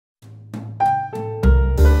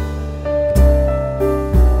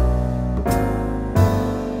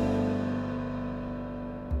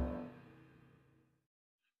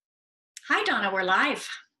we're live.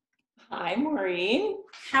 Hi, Maureen.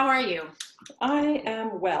 How are you? I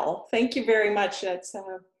am well. Thank you very much. It's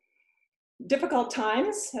difficult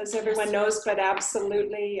times, as everyone knows, but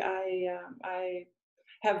absolutely, I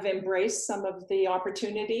have embraced some of the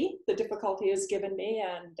opportunity the difficulty has given me,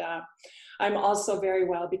 and I'm also very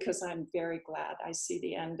well because I'm very glad I see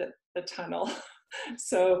the end of the tunnel.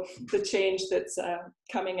 So the change that's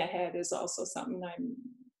coming ahead is also something I'm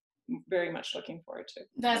very much looking forward to.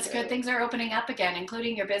 That's good. Things are opening up again,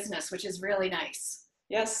 including your business, which is really nice.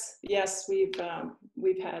 Yes, we've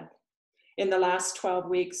had, in the last 12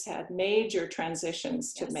 weeks, had major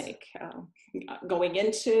transitions to make, going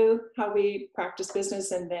into how we practice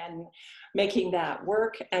business and then making that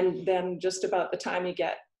work. And then just about the time you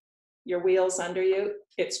get your wheels under you,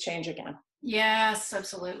 it's change again. Yes,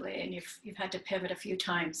 absolutely. And you've had to pivot a few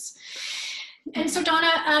times. And so Donna,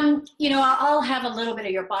 I'll have a little bit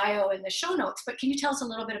of your bio in the show notes, but can you tell us a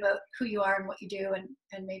little bit about who you are and what you do,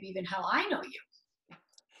 and maybe even how I know you?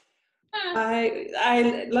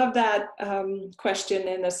 I love that question,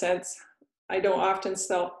 in the sense I don't often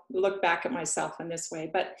look back at myself in this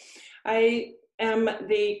way, but I am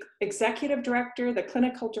the executive director, the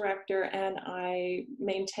clinical director, and I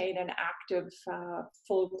maintain an active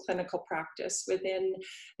full clinical practice within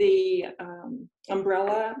the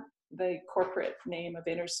umbrella, the corporate name of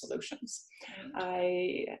Inner Solutions.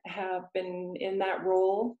 I have been in that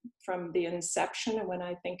role from the inception, and when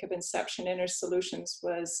I think of inception, Inner Solutions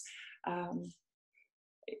was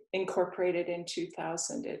incorporated in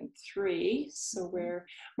 2003, so we're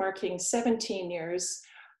marking 17 years,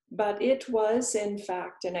 but it was in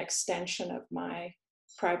fact an extension of my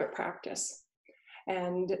private practice,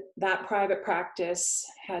 and that private practice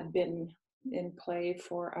had been in play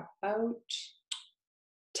for about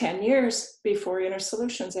 10 years before Inner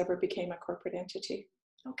Solutions ever became a corporate entity.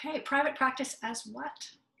 Okay, private practice as what?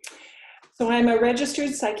 So I'm a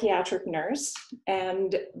registered psychiatric nurse,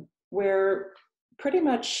 and we're pretty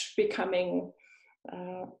much becoming,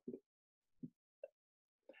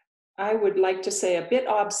 I would like to say, a bit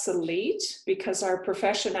obsolete, because our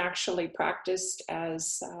profession actually practiced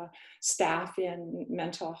as staff in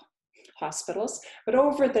mental hospitals. But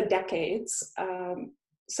over the decades,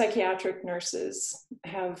 psychiatric nurses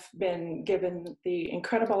have been given the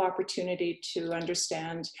incredible opportunity to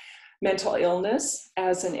understand mental illness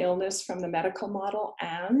as an illness from the medical model,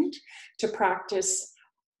 and to practice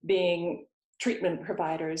being treatment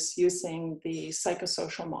providers using the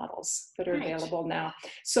psychosocial models that are available now.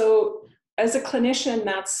 So as a clinician,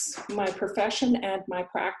 that's my profession, and my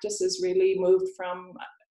practice has really moved from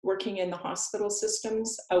working in the hospital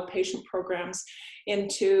systems, outpatient programs,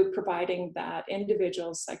 into providing that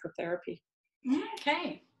individual psychotherapy.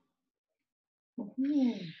 Okay.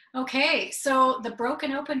 Okay, so the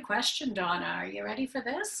broken open question, Donna, are you ready for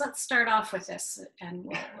this? Let's start off with this, and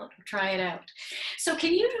we'll try it out. So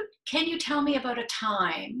can you tell me about a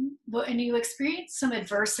time when you experienced some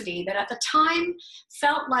adversity that at the time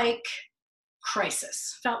felt like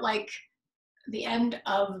crisis, felt like the end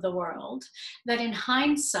of the world, that in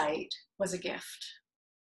hindsight was a gift?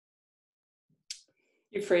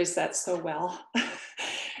 You phrased that so well.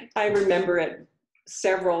 I remember it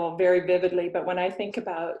several very vividly, but when I think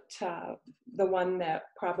about the one that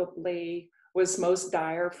probably was most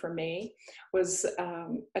dire for me was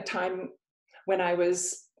a time when I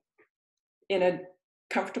was in a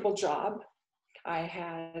comfortable job. I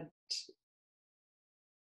had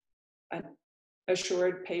an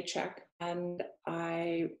assured paycheck, and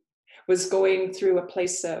I was going through a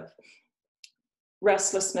place of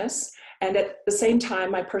restlessness, and at the same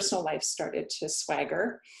time my personal life started to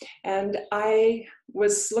swagger, and I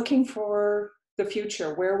was looking for the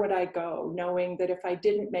future. Where would I go, knowing that if I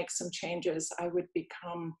didn't make some changes, I would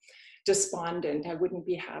become despondent, I wouldn't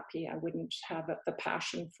be happy, I wouldn't have the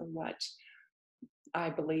passion for what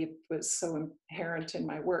I believed was so inherent in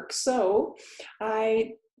my work. So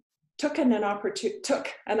I took an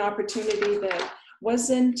opportunity that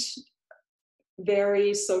wasn't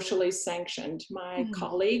very socially sanctioned. My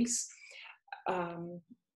colleagues,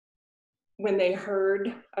 when they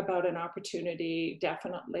heard about an opportunity,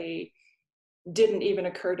 definitely didn't even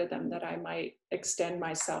occur to them that I might extend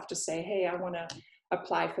myself to say, hey, I want to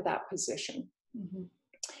apply for that position.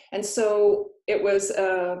 And so it was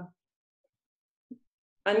an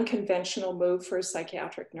unconventional move for a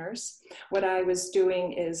psychiatric nurse. What I was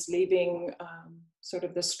doing is leaving sort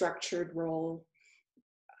of the structured role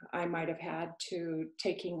I might have had to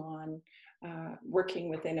taking on working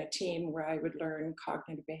within a team where I would learn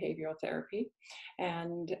cognitive behavioral therapy.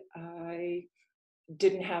 And I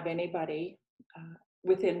didn't have anybody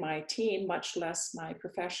within my team, much less my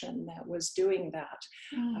profession, that was doing that.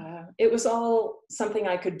 It was all something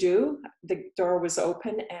I could do. The door was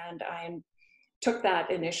open, and I took that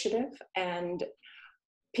initiative, and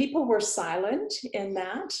people were silent in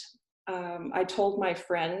that. I told my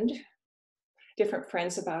different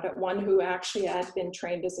friends about it, one who actually had been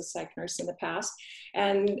trained as a psych nurse in the past,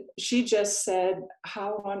 and she just said,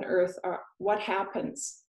 how on earth, what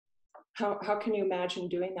happens? How can you imagine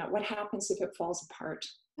doing that? What happens if it falls apart?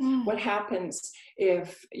 What happens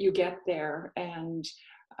if you get there and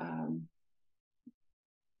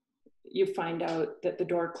you find out that the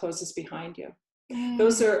door closes behind you?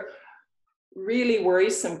 Those are really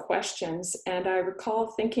worrisome questions, and I recall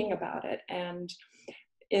thinking about it. And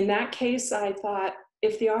in that case, I thought,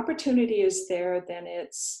 if the opportunity is there, then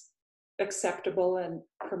it's acceptable and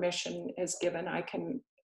permission is given. I can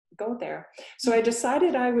go there. So I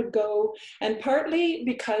decided I would go, and partly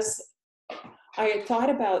because I thought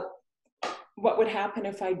about what would happen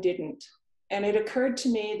if I didn't. And it occurred to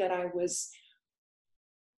me that I was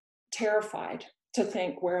terrified to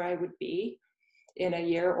think where I would be in a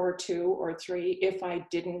year or 2 or 3 if I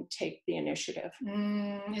didn't take the initiative.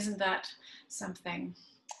 Isn't that something?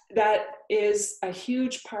 That is a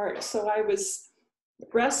huge part. So I was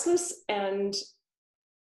restless and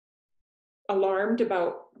alarmed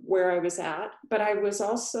about where I was at, but I was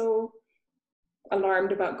also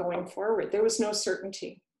alarmed about going forward. There was no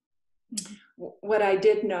certainty. What I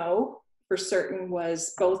did know for certain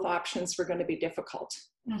was both options were going to be difficult.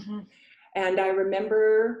 And I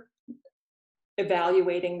remember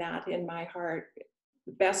evaluating that in my heart.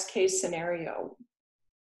 Best case scenario,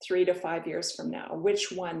 3 to 5 years from now,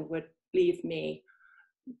 which one would leave me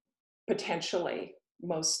potentially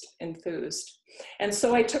most enthused? And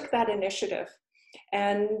so I took that initiative,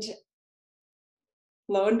 and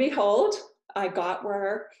lo and behold, I got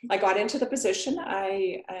into the position.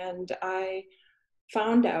 I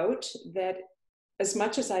found out that as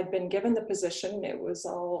much as I'd been given the position, it was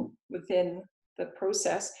all within the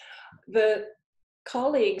process. The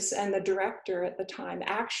colleagues and the director at the time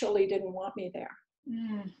actually didn't want me there.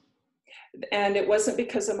 And it wasn't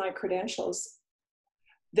because of my credentials.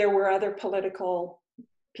 There were other political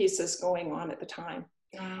pieces going on at the time.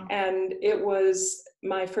 Wow. And it was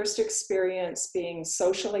my first experience being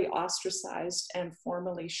socially ostracized and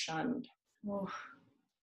formally shunned.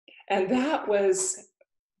 And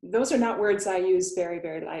those are not words I use very,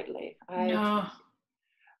 very lightly.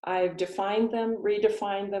 I've defined them,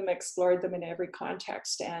 redefined them, explored them in every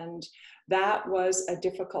context. And that was a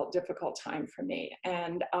difficult, difficult time for me.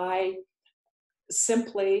 And I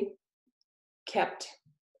simply kept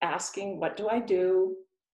asking, what do I do?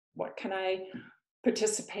 What can I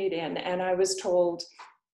participate in? And I was told,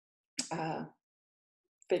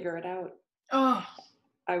 figure it out.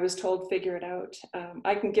 I was told, figure it out.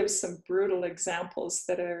 I can give some brutal examples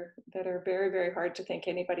that are very, very hard to think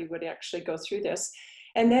anybody would actually go through this.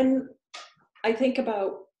 And then I think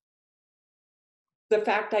about the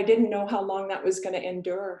fact I didn't know how long that was going to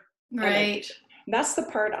endure. Right. And that's the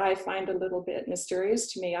part I find a little bit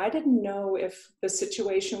mysterious to me. I didn't know if the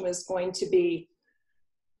situation was going to be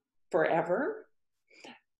forever.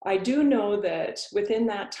 I do know that within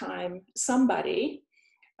that time, somebody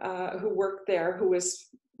who worked there, who was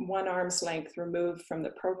 1 arm's length removed from the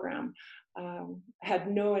program,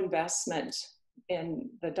 had no investment in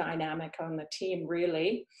the dynamic on the team,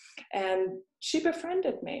 really. And she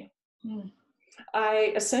befriended me.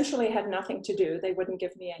 I essentially had nothing to do. They wouldn't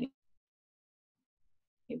give me any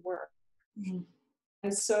work.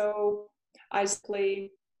 And so I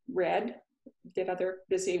simply read, did other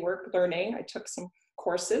busy work, learning. I took some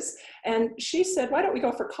courses, and she said, why don't we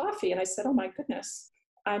go for coffee? And I said, oh my goodness,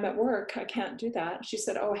 I'm at work. I can't do that. She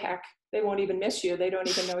said, oh heck, they won't even miss you. They don't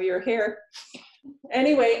even know you're here.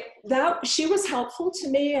 Anyway, she was helpful to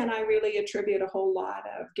me, and I really attribute a whole lot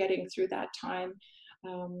of getting through that time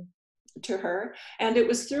to her. And it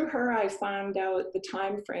was through her I found out the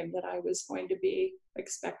time frame that I was going to be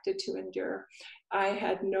expected to endure. I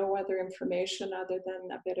had no other information other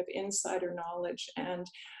than a bit of insider knowledge. And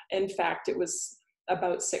in fact, it was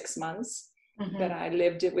about 6 months that I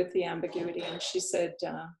lived it with the ambiguity. And she said,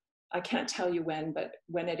 I can't tell you when, but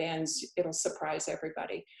when it ends, it'll surprise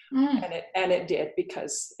everybody. And it did,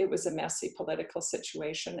 because it was a messy political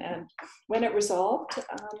situation. And when it resolved,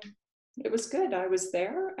 it was good. I was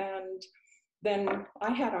there, and then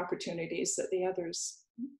I had opportunities that the others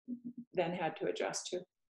then had to adjust to.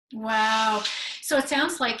 Wow. So it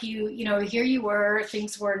sounds like you know, here you were,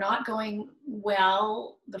 things were not going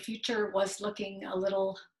well. The future was looking a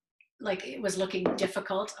little like it was looking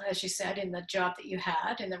difficult, as you said, in the job that you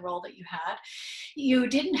had, in the role that you had. You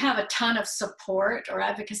didn't have a ton of support or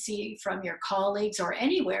advocacy from your colleagues or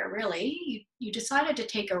anywhere really. You decided to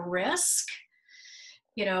take a risk,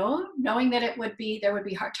 you know, knowing that there would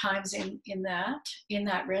be hard times in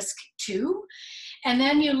that risk too. And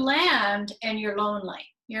then you land and you're lonely.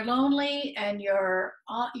 You're lonely and you're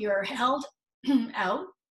held out.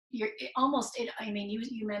 You're almost, I mean,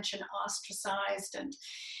 you mentioned ostracized and,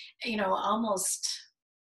 you know, almost,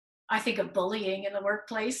 I think of bullying in the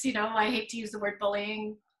workplace. You know, I hate to use the word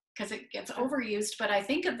bullying because it gets overused, but I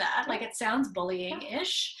think of that, like it sounds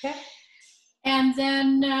bullying-ish. Yeah. And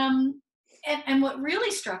then, and what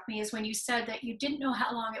really struck me is when you said that you didn't know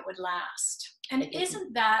how long it would last. And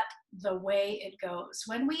isn't that the way it goes?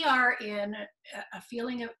 When we are in a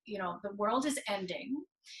feeling of, you know, the world is ending,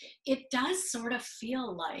 it does sort of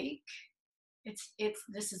feel like it's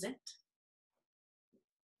this is it.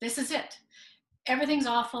 This is it. Everything's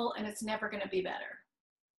awful and it's never going to be better.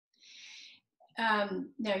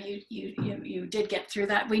 No, you did get through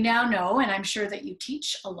that. We now know, and I'm sure that you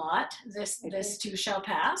teach a lot, this too shall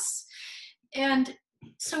pass. And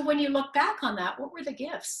so when you look back on that, what were the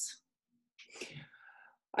gifts?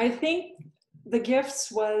 I think the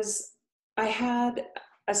gifts was I had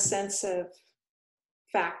a sense of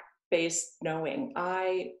fact-based knowing.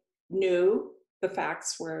 I knew the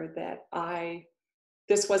facts were that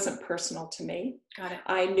this wasn't personal to me. Got it.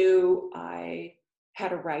 I knew I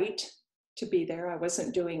had a right to be there. I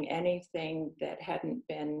wasn't doing anything that hadn't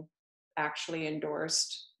been actually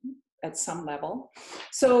endorsed at some level.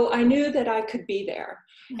 So I knew that I could be there.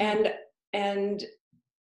 Mm-hmm. And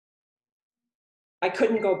I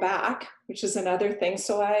couldn't go back, which is another thing.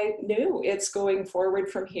 So I knew it's going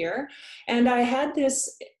forward from here. And I had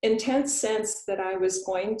this intense sense that I was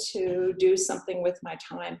going to do something with my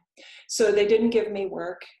time. So they didn't give me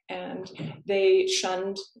work and they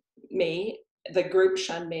shunned me. The group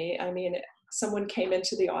shunned me. I mean, someone came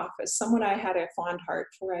into the office, someone I had a fond heart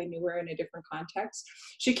for, I knew her in a different context.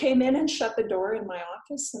 She came in and shut the door in my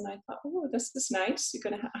office and I thought, oh, this is nice. I'm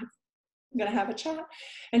going to have a chat.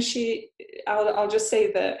 And I'll just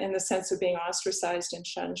say that in the sense of being ostracized and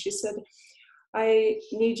shunned, she said, I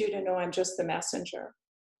need you to know I'm just the messenger.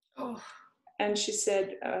 Oh. And she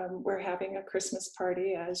said, we're having a Christmas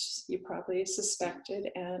party, as you probably suspected,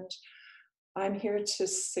 and I'm here to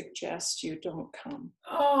suggest you don't come.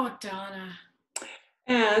 Oh, Donna.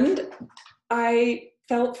 And I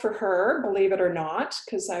felt for her, believe it or not,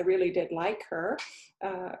 because I really did like her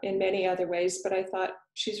in many other ways, but I thought,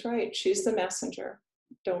 she's right, she's the messenger,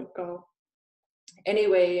 don't go.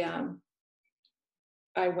 Anyway,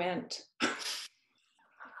 I went.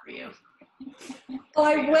 For you.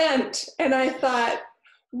 I went, and I thought,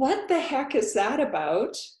 what the heck is that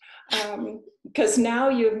about? Because now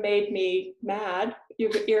you've made me mad.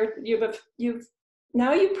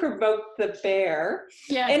 Now you provoked the bear.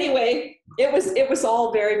 Yeah. Anyway, it was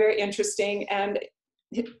all very, very interesting, and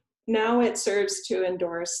now it serves to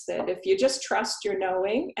endorse that if you just trust your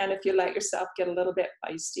knowing, and if you let yourself get a little bit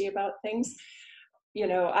feisty about things, you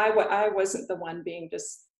know, I wasn't the one being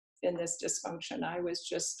just in this dysfunction. I was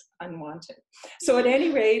just unwanted. So at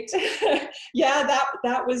any rate, yeah,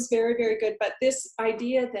 that was very, very good. But this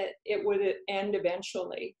idea that it would end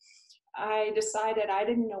eventually, I decided, I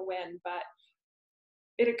didn't know when, but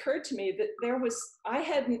it occurred to me that I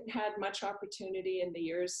hadn't had much opportunity in the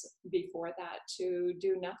years before that to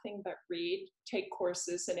do nothing but read, take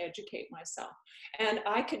courses, and educate myself. And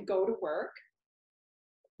I could go to work.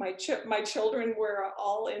 My children were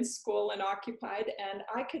all in school and occupied, and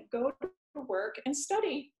I could go to work and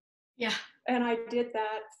study. Yeah. And I did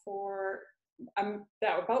that for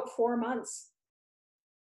about 4 months.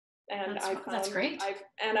 And that's great.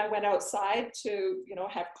 And I went outside to, you know,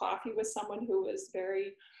 have coffee with someone who was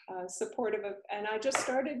very supportive of, and I just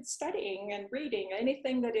started studying and reading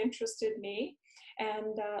anything that interested me.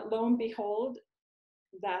 And lo and behold,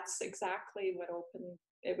 that's exactly what opened.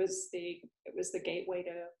 It was the gateway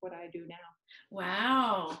to what I do now.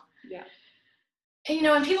 Wow. Yeah. And, you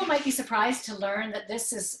know, and people might be surprised to learn that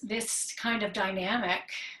this kind of dynamic,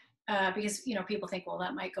 because, you know, people think, well,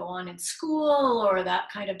 that might go on in school, or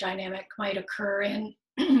that kind of dynamic might occur in,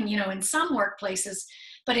 you know, in some workplaces,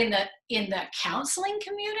 but in the counseling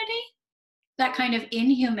community, that kind of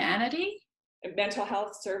inhumanity. Mental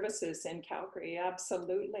health services in Calgary,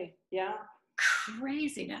 absolutely, yeah.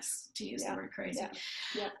 Craziness, to use the word crazy.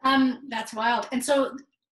 Yeah. That's wild. And so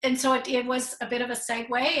it was a bit of a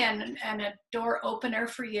segue and a door opener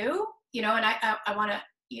for you, you know, and I want to,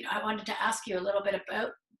 you know, I wanted to ask you a little bit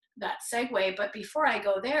about that segue, but before I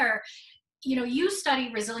go there, you know, you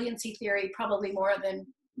study resiliency theory probably more than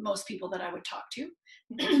most people that I would talk to.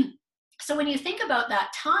 So when you think about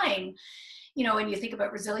that time, you know, when you think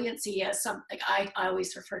about resiliency as like I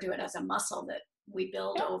always refer to it as a muscle that we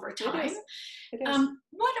build over time. It is.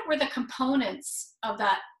 What were the components of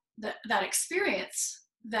that experience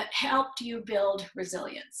that helped you build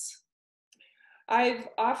resilience? I've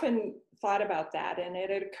often thought about that, and it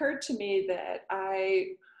had occurred to me that I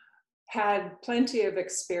had plenty of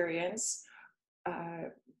experience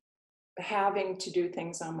having to do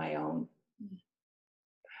things on my own.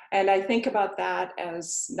 And I think about that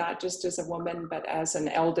as not just as a woman, but as an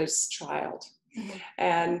eldest child.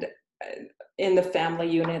 And in the family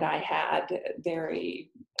unit I had,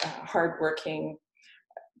 very hardworking,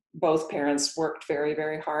 both parents worked very,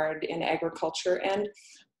 very hard in agriculture. And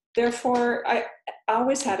therefore, I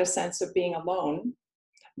always had a sense of being alone,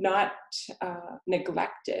 not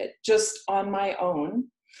neglected, just on my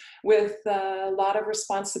own with a lot of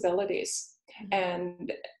responsibilities.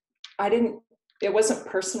 And it wasn't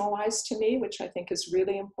personalized to me, which I think is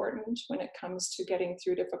really important when it comes to getting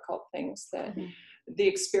through difficult things, that the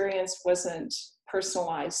experience wasn't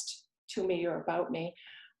personalized to me or about me.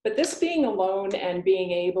 But this being alone and being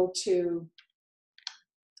able to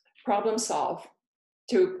problem solve,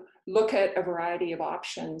 to look at a variety of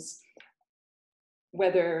options,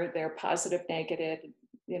 whether they're positive, negative,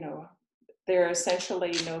 you know, there are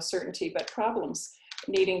essentially no certainty, but problems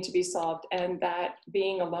needing to be solved. And that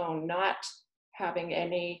being alone, not having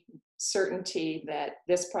any certainty that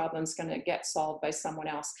this problem's going to get solved by someone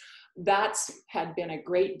else, that's had been a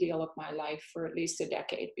great deal of my life for at least a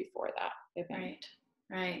decade before that event.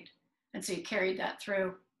 Right. And so you carried that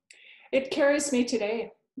through. It carries me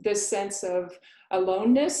today, this sense of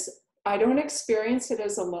aloneness. I don't experience it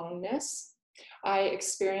as aloneness. I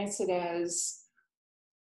experience it as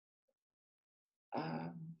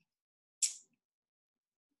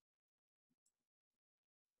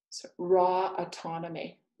raw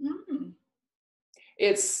autonomy.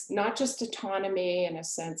 It's not just autonomy in a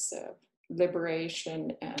sense of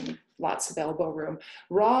liberation and lots of elbow room.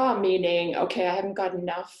 Raw meaning, okay, I haven't got a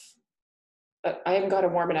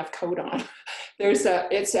warm enough coat on. It's a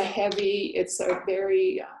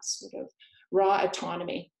very sort of raw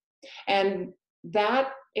autonomy. And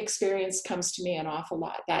that experience comes to me an awful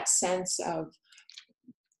lot, that sense of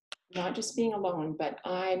not just being alone, but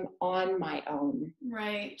I'm on my own.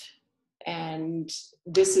 Right. And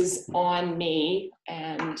this is on me,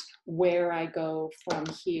 and where I go from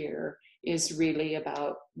here is really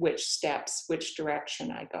about which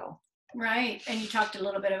direction I go. Right. And you talked a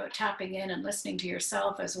little bit about tapping in and listening to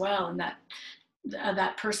yourself as well, and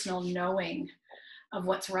that personal knowing of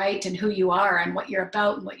what's right and who you are and what you're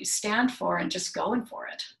about and what you stand for, and just going for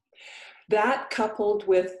it. That coupled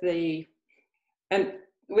with the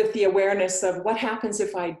awareness of what happens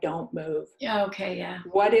if I don't move. Yeah. Okay. Yeah.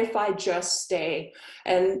 What if I just stay?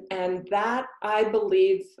 And that, I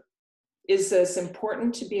believe, is as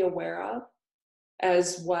important to be aware of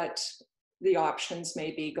as what the options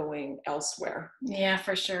may be going elsewhere. Yeah,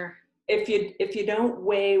 for sure. If you don't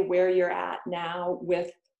weigh where you're at now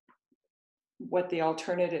with what the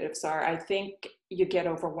alternatives are, I think you get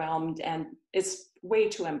overwhelmed, and it's way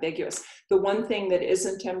too ambiguous. The one thing that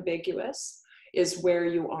isn't ambiguous is where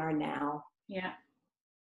you are now. Yeah.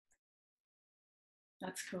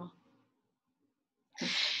 That's cool.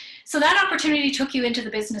 So that opportunity took you into the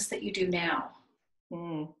business that you do now.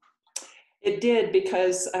 It did,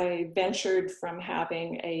 because I ventured from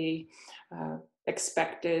having a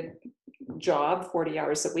expected job, 40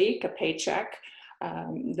 hours a week, a paycheck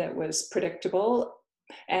that was predictable.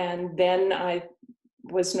 And then I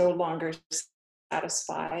was no longer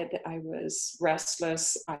satisfied. I was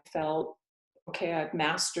restless. I felt, okay, I've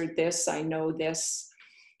mastered this. I know this.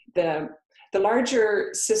 The larger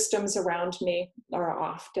systems around me are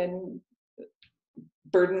often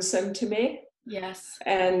burdensome to me. Yes.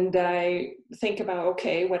 And I think about,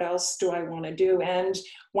 okay, what else do I want to do? And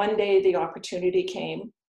one day the opportunity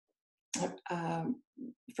came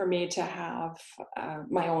for me to have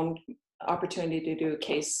my own opportunity to do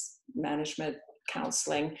case management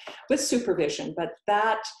counseling with supervision. But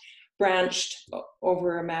that branched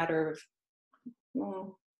over a matter of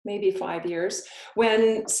maybe 5 years,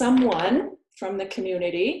 when someone from the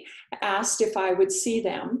community asked if I would see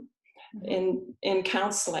them in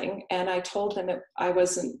counseling, and I told them it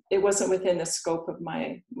wasn't within the scope of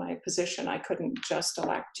my position. I couldn't just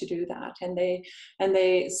elect to do that. And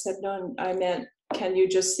they said, no, I meant, can you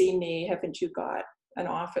just see me? Haven't you got an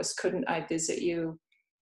office? Couldn't I visit you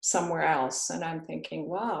somewhere else? And I'm thinking,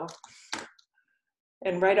 wow.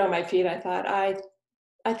 And right on my feet, I thought, I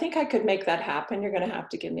think I could make that happen. You're going to have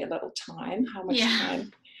to give me a little time. How much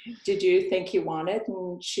time? did you think you want it?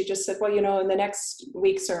 And she just said, well, in the next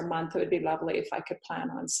weeks or a month, it would be lovely if I could plan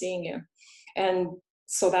on seeing you. And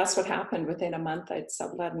so that's what happened. Within a month, I'd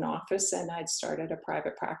sublet an office and I'd started a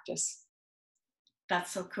private practice.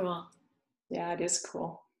 That's so cool. Yeah, it is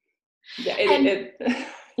cool. Yeah, it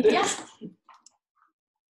is.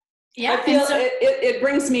 Yeah. I feel it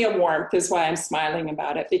brings me a warmth, is why I'm smiling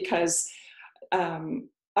about it, because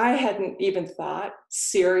I hadn't even thought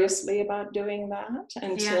seriously about doing that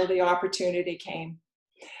until the opportunity came.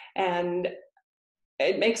 And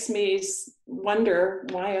it makes me wonder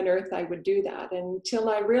why on earth I would do that, until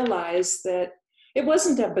I realized that it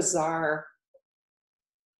wasn't a bizarre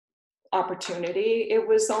opportunity. It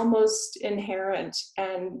was almost inherent.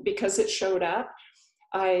 And because it showed up,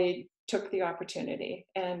 I took the opportunity.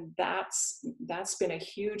 And that's been a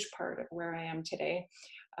huge part of where I am today.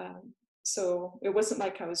 So it wasn't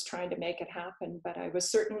like I was trying to make it happen, but I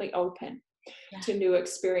was certainly open to new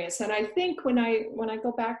experience. And I think when I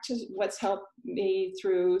go back to what's helped me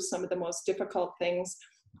through some of the most difficult things,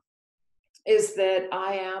 is that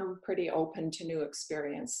I am pretty open to new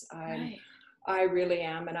experience. I really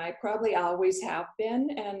am, and I probably always have been.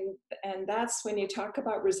 And that's when you talk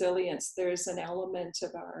about resilience, there's an element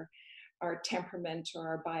of our temperament or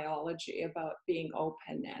our biology about being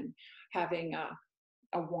open and having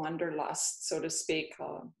a wanderlust, so to speak,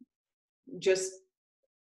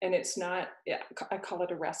 and it's not, I call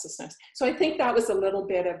it a restlessness. So I think that was a little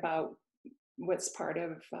bit about what's part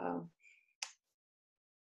of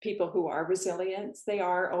people who are resilient. They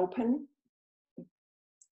are open.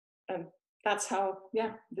 And that's how,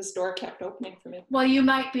 this door kept opening for me. Well, you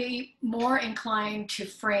might be more inclined to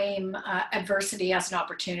frame adversity as an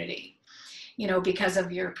opportunity, because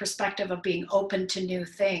of your perspective of being open to new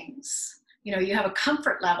things. You have a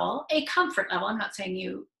comfort level. I'm not saying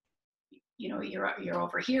you're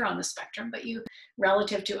over here on the spectrum, but you,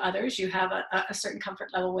 relative to others, you have a certain comfort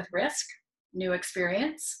level with risk, new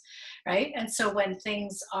experience, right? And so when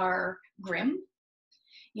things are grim,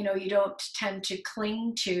 you don't tend to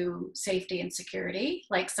cling to safety and security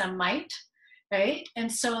like some might, right?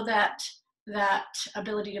 And so that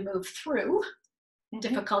ability to move through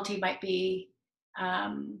difficulty might be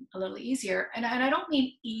a little easier. And I don't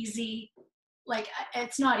mean easy, like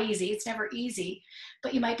it's not easy, it's never easy,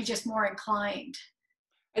 but you might be just more inclined.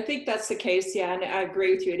 I think that's the case, yeah, and I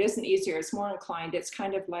agree with you. It isn't easier, it's more inclined. It's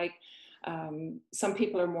kind of like some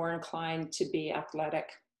people are more inclined to be athletic.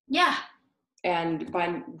 Yeah. And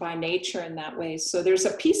by nature in that way. So there's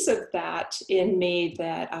a piece of that in me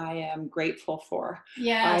that I am grateful for.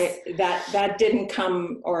 Yes. That didn't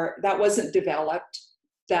come, or that wasn't developed.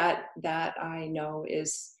 That I know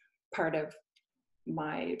is part of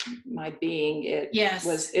my being.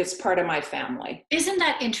 It's part of my family. Isn't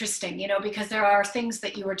that interesting? Because there are things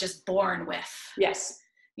that you were just born with. Yes.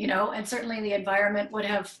 And certainly the environment would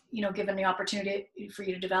have, given the opportunity for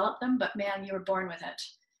you to develop them, but man, you were born with it.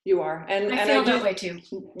 You are. And I feel that way too.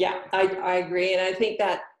 Yeah, I agree. And I think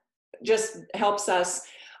that just helps us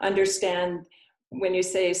understand when you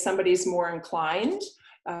say somebody's more inclined,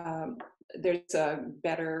 there's a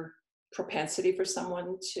better propensity for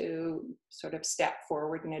someone to sort of step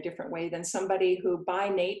forward in a different way than somebody who by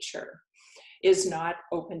nature is not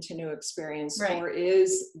open to new experience, right, or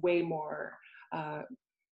is way more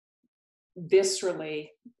viscerally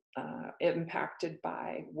impacted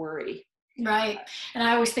by worry. Right. And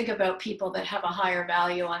I always think about people that have a higher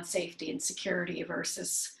value on safety and security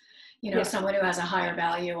versus, someone who has a higher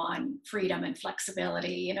value on freedom and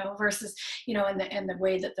flexibility, versus, and the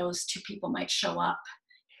way that those two people might show up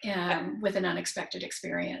with an unexpected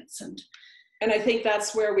experience. And I think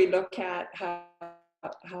that's where we look at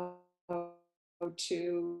how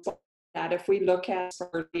to that. If we look at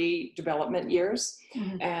early development years,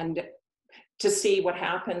 and to see what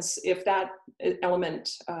happens if that element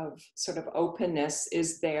of sort of openness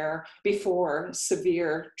is there before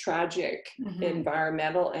severe, tragic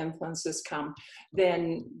environmental influences come,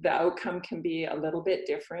 then the outcome can be a little bit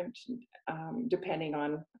different, depending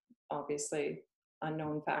on obviously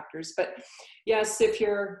unknown factors. But yes, if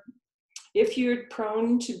you're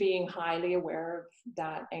prone to being highly aware of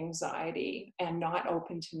that anxiety and not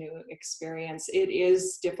open to new experience, it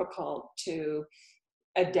is difficult to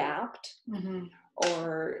adapt,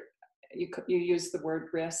 or you use the word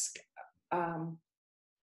risk.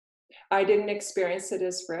 I didn't experience it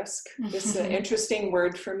as risk. It's an interesting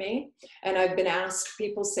word for me, and I've been asked,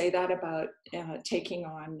 people say that about taking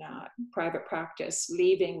on private practice,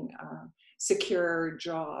 leaving a secure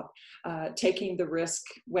job, taking the risk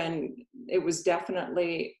when it was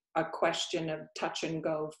definitely a question of touch and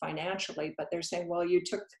go financially, but they're saying, well, you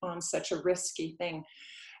took on such a risky thing.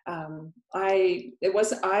 I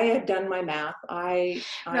had done my math. I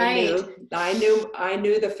Right.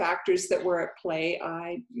 knew the factors that were at play.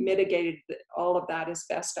 I mitigated all of that as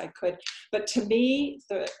best I could. But to me,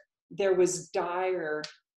 there was dire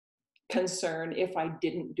concern if I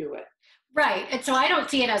didn't do it. Right. And so I don't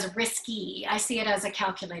see it as risky. I see it as a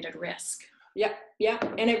calculated risk. Yeah, yeah,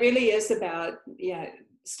 and it really is about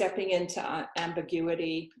stepping into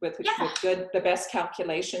ambiguity with the best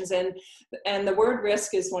calculations, and the word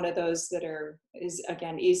risk is one of those that is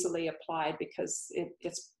again easily applied because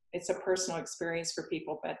it's a personal experience for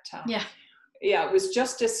people, but it was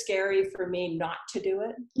just as scary for me not to do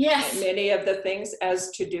it. Yes. Many of the things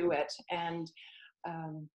as to do it, and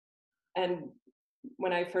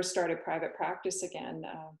when I first started private practice again.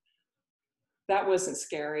 That wasn't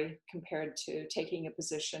scary compared to taking a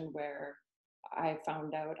position where I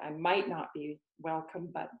found out I might not be welcome,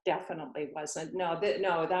 but definitely wasn't.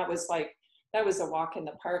 That was a walk in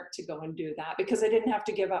the park to go and do that because I didn't have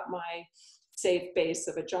to give up my safe base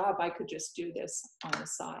of a job. I could just do this on the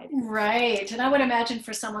side. Right. And I would imagine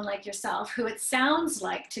for someone like yourself, who it sounds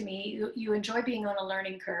like to me, you enjoy being on a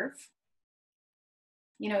learning curve.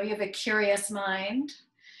 You have a curious mind.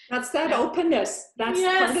 That's that openness. That's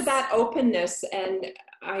part of that openness. And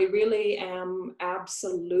I really am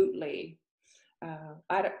absolutely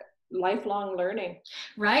lifelong learning.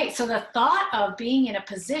 Right. So the thought of being in a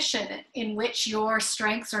position in which your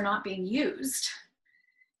strengths are not being used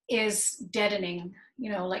is deadening,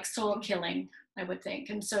 like soul killing, I would think.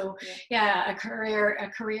 And so, a career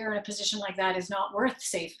in a position like that is not worth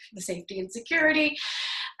the safety and security.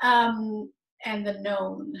 And the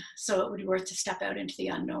known. So it would be worth to step out into the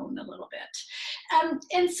unknown a little bit.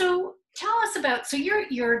 And so tell us about, so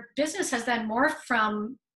your business has then morphed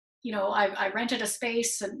from, I rented a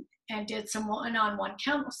space and did some one-on-one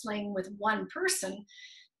counseling with one person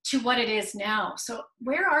to what it is now. So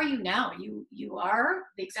where are you now? You are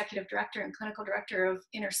the executive director and clinical director of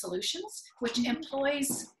Inner Solutions, which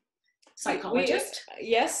employs psychologists.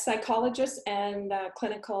 Yes, psychologists and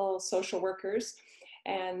clinical social workers.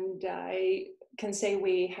 And I can say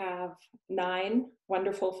we have 9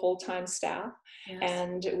 wonderful full-time staff,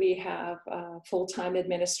 and we have full-time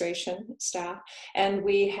administration staff, and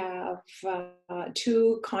we have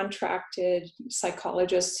 2 contracted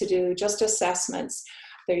psychologists to do just assessments.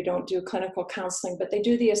 They don't do clinical counseling, but they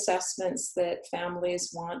do the assessments that families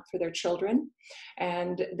want for their children,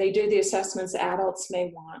 and they do the assessments adults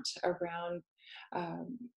may want around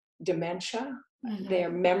dementia, their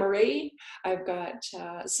memory. I've got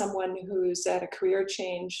someone who's at a career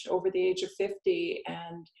change over the age of 50,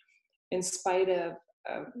 and in spite of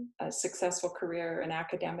a successful career and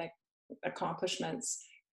academic accomplishments,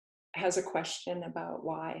 has a question about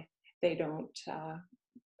why they don't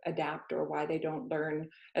adapt or why they don't learn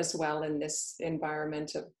as well in this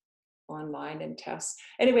environment of online and tests.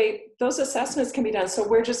 Anyway, those assessments can be done. So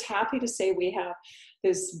we're just happy to say we have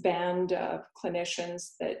this band of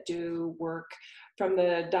clinicians that do work from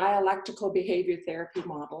the dialectical behavior therapy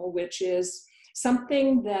model, which is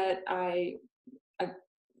something that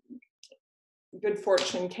good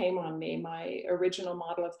fortune came on me. My original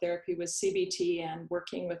model of therapy was CBT and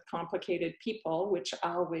working with complicated people, which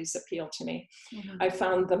always appealed to me. I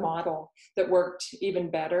found the model that worked even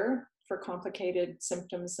better for complicated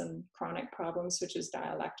symptoms and chronic problems, which is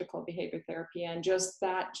dialectical behavior therapy. And just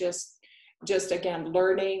again,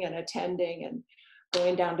 learning and attending and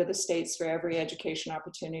going down to the States for every education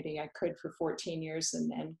opportunity I could for 14 years, and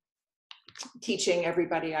then teaching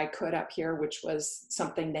everybody I could up here, which was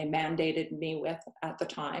something they mandated me with at the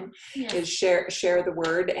time, is share the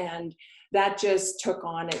word. And that just took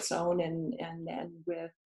on its own, and then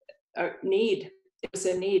with a need, it was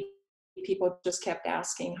a need. People just kept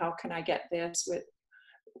asking, how can I get this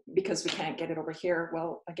because we can't get it over here?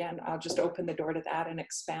 Well, again, I'll just open the door to that and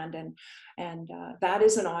expand. And that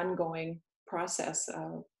is an ongoing process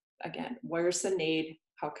of, again, where's the need?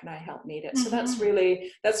 How can I help meet it? So that's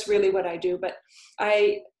really what I do. But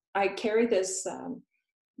I carry this,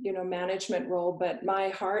 management role, but my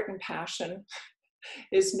heart and passion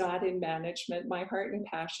is not in management. My heart and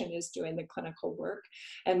passion is doing the clinical work.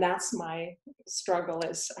 And that's my struggle,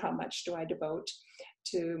 is how much do I devote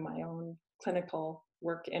to my own clinical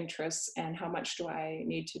work interests, and how much do I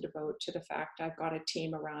need to devote to the fact I've got a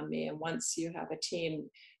team around me. And once you have a team,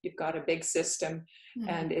 you've got a big system,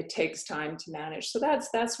 and it takes time to manage. So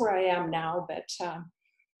that's where I am now. But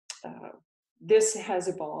this has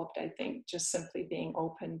evolved, I think, just simply being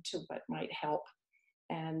open to what might help.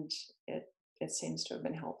 And it seems to have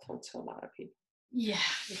been helpful to a lot of people. Yeah,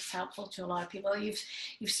 it's helpful to a lot of people. You've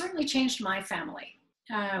certainly changed my family.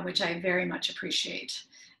 which I very much appreciate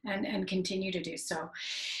and continue to do so.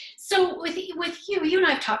 So with you and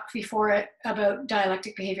I have talked before about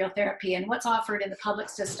dialectic behavioral therapy and what's offered in the public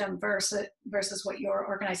system versus what your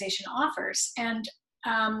organization offers. And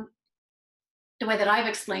the way that I've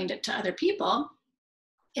explained it to other people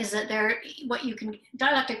is that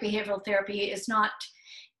dialectic behavioral therapy is not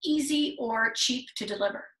easy or cheap to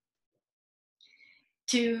deliver.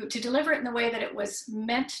 To deliver it in the way that it was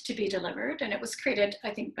meant to be delivered, and it was created, I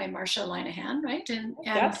think, by Marsha Linehan, right?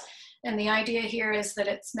 Yes. And the idea here is that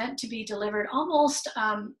it's meant to be delivered almost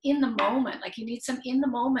in the moment. Like you need some in the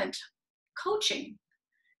moment coaching,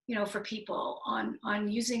 for people on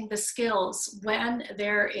using the skills when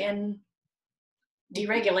they're in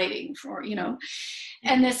deregulating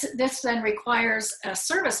and this then requires a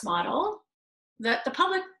service model that the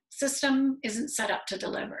public system isn't set up to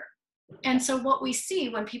deliver. And so what we see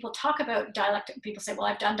when people talk about dialectic, people say, well,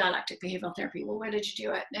 I've done dialectic behavioral therapy. Well, where did you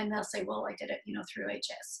do it? And they'll say, well, I did it, through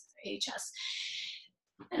AHS.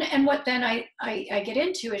 And what then I get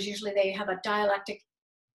into is usually they have a dialectic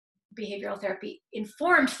behavioral therapy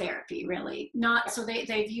informed therapy, really. Not so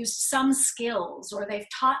they've used some skills or they've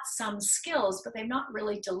taught some skills, but they've not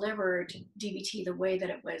really delivered DBT the way that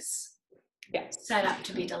it was set up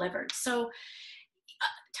to be delivered. So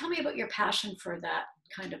tell me about your passion for that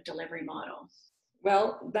kind of delivery model.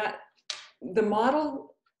 Well, the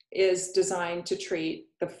model is designed to treat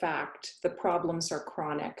the fact the problems are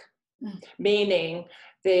chronic, meaning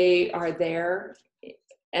they are there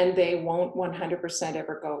and they won't 100%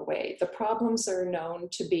 ever go away. The problems are known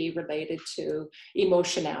to be related to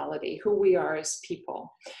emotionality, who we are as people.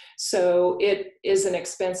 So it is an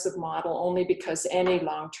expensive model only because any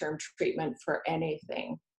long-term treatment for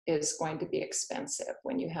anything is going to be expensive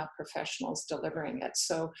when you have professionals delivering it.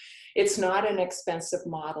 So it's not an expensive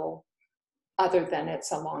model other than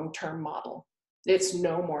it's a long-term model. It's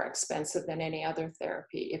no more expensive than any other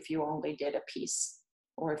therapy if you only did a piece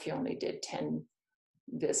or if you only did 10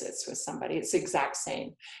 visits with somebody. It's the exact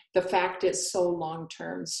same. The fact is so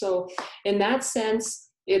long-term. So in that sense,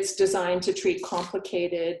 it's designed to treat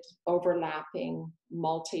complicated, overlapping,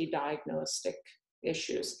 multi-diagnostic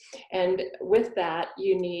issues. And with that,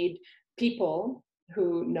 you need people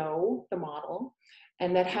who know the model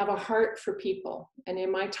and that have a heart for people. And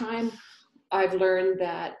in my time, I've learned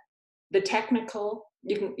that the technical,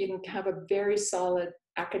 you can have a very solid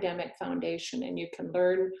academic foundation and you can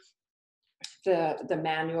learn the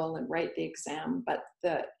manual and write the exam, but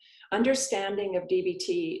the understanding of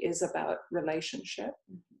DBT is about relationship.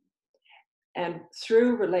 And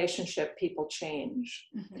through relationship, people change.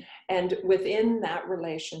 And within that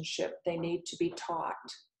relationship, they need to be taught,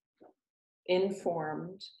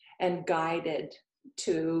 informed, and guided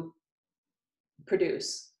to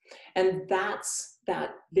produce. And that's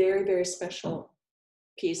that very, very special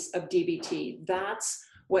piece of DBT. That's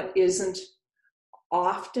what isn't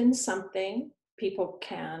often something people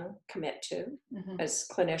can commit to as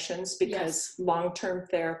clinicians, because long-term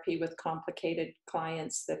therapy with complicated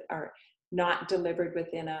clients that are not delivered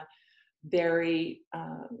within a very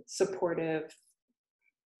supportive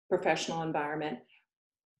professional environment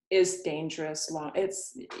is dangerous.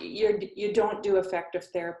 You don't do effective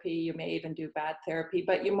therapy. You may even do bad therapy,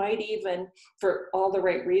 but you might even, for all the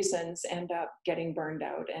right reasons, end up getting burned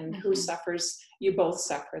out. And who suffers? You both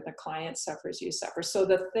suffer. The client suffers, you suffer. So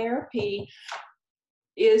the therapy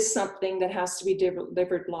is something that has to be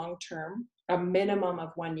delivered long-term. A minimum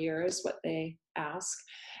of 1 year is what they ask.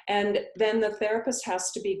 And then the therapist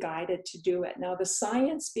has to be guided to do it. Now, the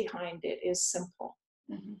science behind it is simple.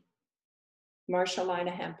 Marsha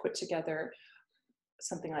Linehan put together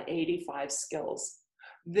something like 85 skills.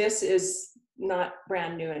 This is not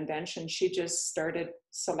brand new invention. She just started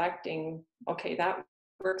selecting, okay, that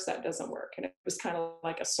works, that doesn't work. And it was kind of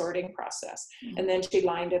like a sorting process. And then she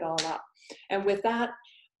lined it all up. And with that,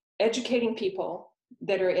 educating people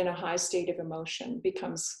that are in a high state of emotion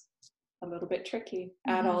becomes a little bit tricky.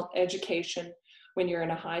 Adult education when you're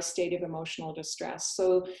in a high state of emotional distress.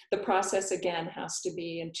 So the process, again, has to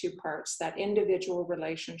be in two parts: that individual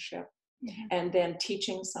relationship and then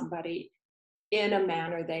teaching somebody in a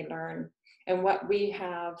manner they learn. And what we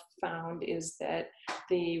have found is that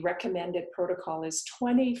the recommended protocol is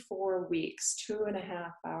 24 weeks,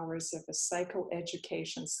 2.5 hours of a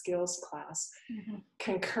psychoeducation skills class,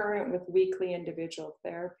 concurrent with weekly individual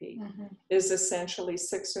therapy, is essentially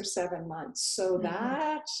 6 or 7 months. So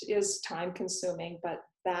that is time consuming, but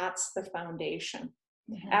that's the foundation.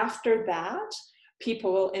 After that,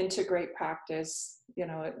 people will integrate practice.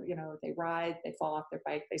 They ride, they fall off their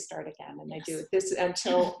bike, they start again, and they do this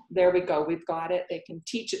until there we go, we've got it. They can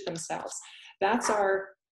teach it themselves. That's our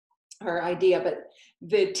or idea, but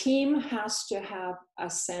the team has to have a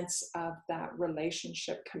sense of that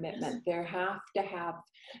relationship commitment. They have to have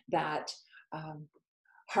that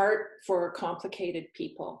heart for complicated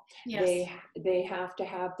people. Yes. They have to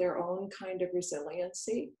have their own kind of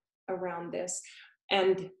resiliency around this.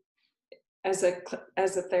 And as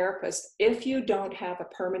a therapist, if you don't have a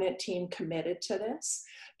permanent team committed to this,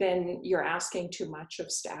 then you're asking too much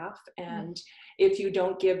of staff. And if you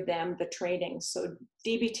don't give them the training, so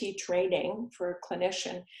DBT training for a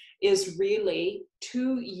clinician is really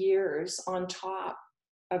 2 years on top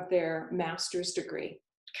of their master's degree.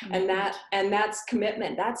 Commitment. And that's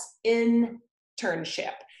commitment. That's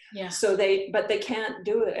internship. Yeah. So but they can't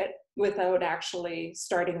do it without actually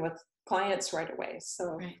starting with clients right away.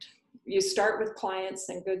 So Right. You start with clients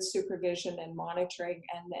and good supervision and monitoring,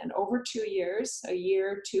 and then over 2 years, a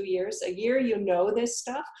year, 2 years, a year, you know this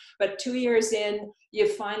stuff, but 2 years in, you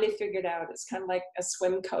finally figured out. It's kind of like a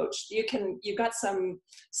swim coach. You've got some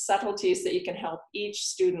subtleties that you can help each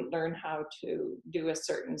student learn how to do a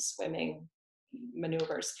certain swimming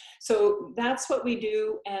maneuvers. So that's what we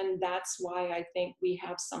do, and that's why I think we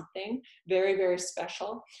have something very, very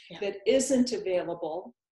special that isn't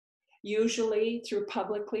available usually through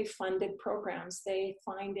publicly funded programs. They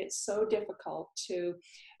find it so difficult to,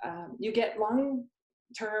 you get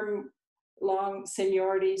long-term, long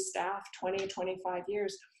seniority staff, 20, 25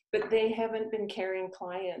 years, but they haven't been carrying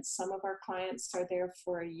clients. Some of our clients are there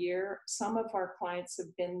for a year. Some of our clients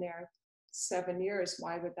have been there 7 years.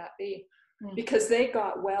 Why would that be? Because they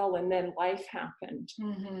got well and then life happened,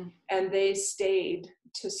 and they stayed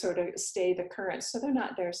to sort of stay the current. So they're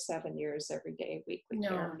not there 7 years every day, weekly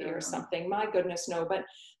therapy or something. My goodness, no. But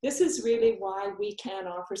this is really why we can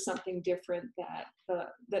offer something different that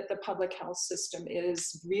the public health system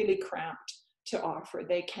is really cramped to offer.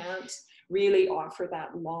 They can't really offer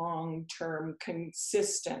that long-term,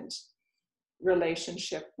 consistent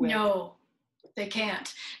relationship with. No. They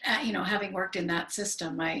can't. Having worked in that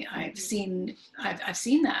system, I've seen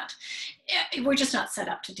that. We're just not set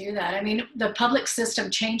up to do that. I mean, the public system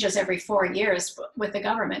changes every 4 years with the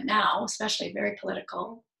government now, especially very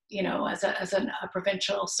political, as a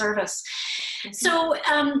provincial service. So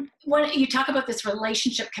when you talk about this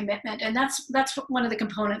relationship commitment, and that's one of the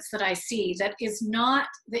components that I see that's not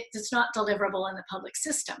deliverable in the public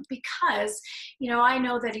system, because I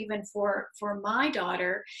know that even for my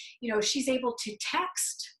daughter, she's able to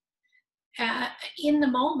text in the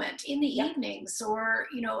moment, in the evenings, or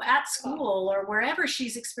at school or wherever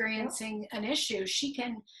she's experiencing an issue.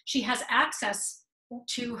 She has access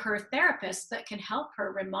to her therapist that can help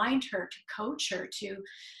her, remind her, to coach her, to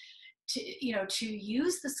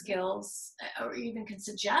use the skills, or even can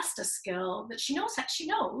suggest a skill that she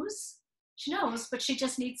knows, but she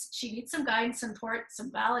needs some guidance, support, some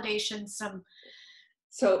validation, someone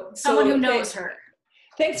who knows her.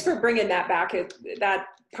 Thanks for bringing that back. That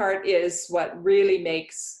part is what really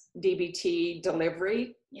makes DBT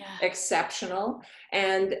delivery exceptional.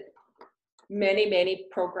 And many, many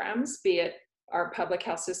programs, be it our public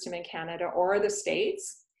health system in Canada or the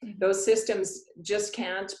States, those systems just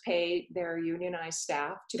can't pay their unionized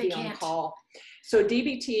staff to be on call. So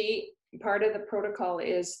DBT, part of the protocol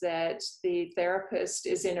is that the therapist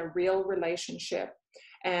is in a real relationship,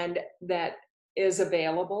 and that is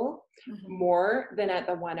available more than at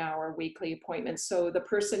the 1 hour weekly appointment. So the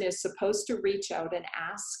person is supposed to reach out and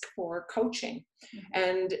ask for coaching.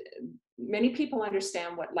 And many people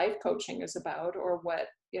understand what life coaching is about, or what,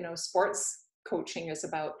 sports coaching is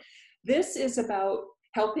about. This is about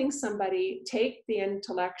helping somebody take the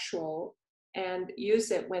intellectual and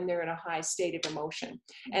use it when they're in a high state of emotion,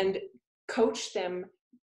 and coach them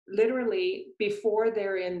literally before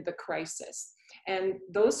they're in the crisis. And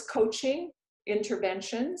those coaching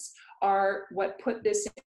interventions are what put this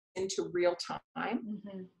into real time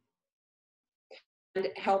and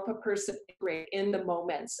help a person integrate in the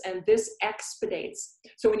moments. And this expedites.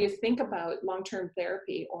 So when you think about long-term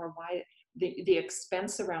therapy, or why the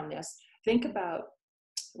expense around this, think about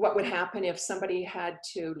what would happen if somebody had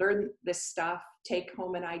to learn this stuff, take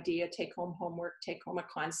home an idea, take home homework, take home a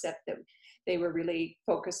concept that they were really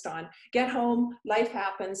focused on, get home, life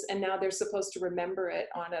happens, and now they're supposed to remember it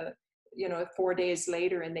on 4 days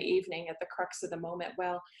later in the evening at the crux of the moment.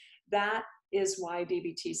 Well, that is why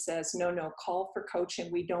DBT says, no, call for coaching.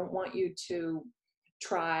 We don't want you to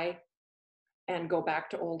try and go back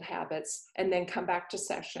to old habits and then come back to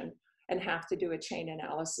session and have to do a chain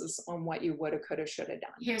analysis on what you woulda, coulda, shoulda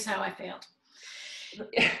done. Here's how I failed.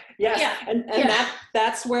 Yes, Yeah. and Yeah.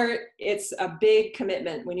 that's where it's a big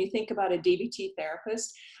commitment. When you think about a DBT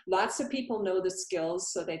therapist, lots of people know the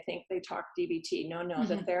skills, so they think they talk DBT. No, no,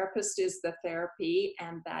 the Hmm. therapist is the therapy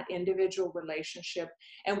and that individual relationship.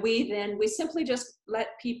 And we simply just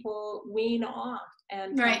let people wean off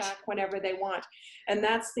and come Right. back whenever they want. And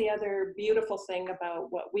that's the other beautiful thing about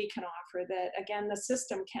what we can offer, that again,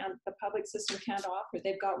 the public system can't offer.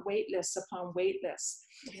 They've got wait lists upon wait lists.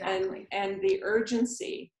 Exactly. And the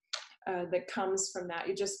urgency that comes from that,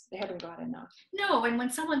 they haven't got enough. No, and when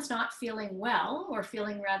someone's not feeling well or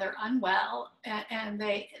feeling rather unwell, and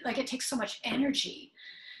they like, it takes so much energy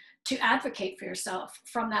to advocate for yourself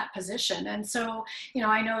from that position. And so,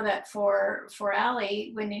 I know that for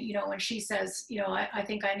Allie, when she says, I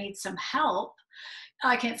think I need some help,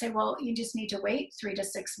 I can't say, well, you just need to wait 3 to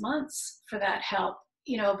 6 months for that help,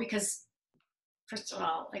 because first of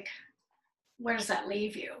all, like, where does that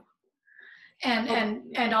leave you?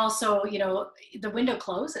 And also, the window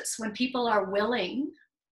closes when people are willing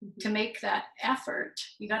to make that effort.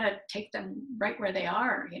 You got to take them right where they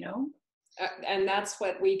are. And that's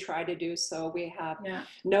what we try to do. So we have Yeah.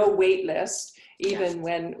 no wait list, even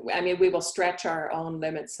Yes. we will stretch our own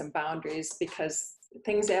limits and boundaries because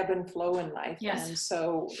things ebb and flow in life. Yes. And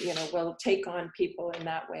so, we'll take on people in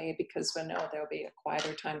that way because we know there'll be a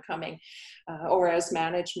quieter time coming. Or as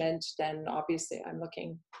management, then obviously I'm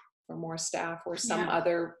looking for more staff or some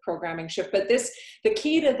other programming shift. But the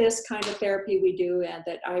key to this kind of therapy we do, and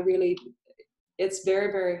that it's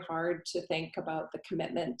very, very hard to think about the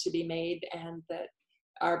commitment to be made, and that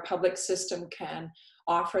our public system can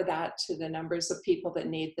offer that to the numbers of people that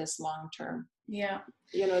need this long term. Yeah.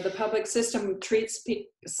 The public system treats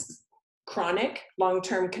chronic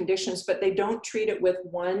long-term conditions, but they don't treat it with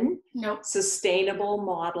one sustainable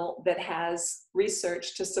model that has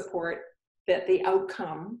research to support that the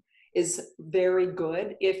outcome is very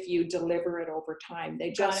good if you deliver it over time.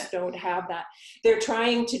 They just don't have that. They're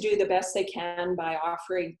trying to do the best they can by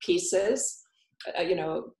offering pieces, out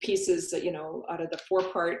of the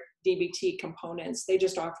 4-part DBT components. They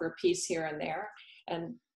just offer a piece here and there,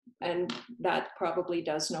 and that probably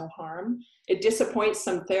does no harm. It disappoints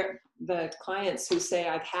the clients who say,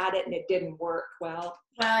 I've had it and it didn't work. Well,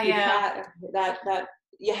 you had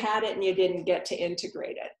it and you didn't get to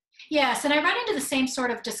integrate it. Yes, and I run into the same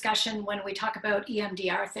sort of discussion when we talk about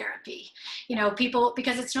EMDR therapy. People,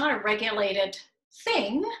 because it's not a regulated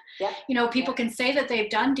thing, people can say that they've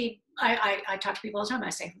done I talk to people all the time. I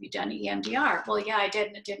say, have you done EMDR? Well, yeah, I did,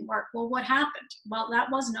 and it didn't work. Well, what happened? Well,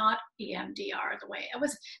 that was not EMDR the way it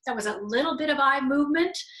was. That was a little bit of eye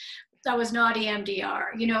movement. That was not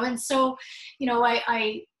EMDR, and so,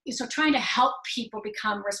 so trying to help people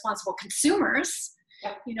become responsible consumers,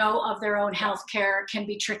 of their own healthcare can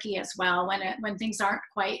be tricky as well when things aren't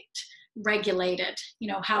quite regulated,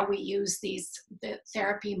 how we use the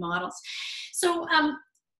therapy models. So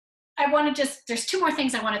there's 2 more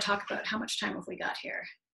things I want to talk about. How much time have we got here?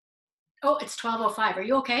 Oh, it's 12:05. Are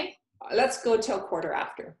you okay? Let's go till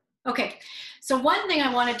 1:15. Okay. So one thing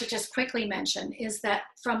I wanted to just quickly mention is that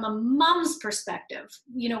from a mom's perspective,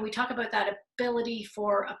 we talk about that ability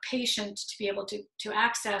for a patient to be able to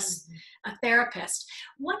access a therapist.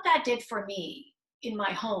 What that did for me in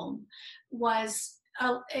my home was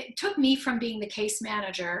it took me from being the case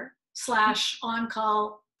manager /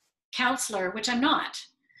 on-call counselor, which I'm not.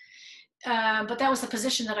 But that was the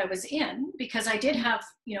position that I was in, because I did have,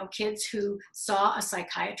 kids who saw a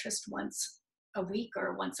psychiatrist once a week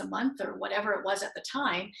or once a month or whatever it was at the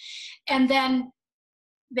time. And then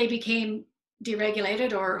they became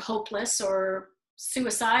deregulated or hopeless or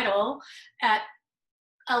suicidal at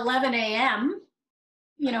 11 a.m.,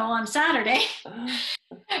 on Saturday.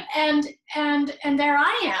 and there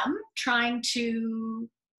I am trying to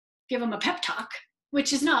give them a pep talk,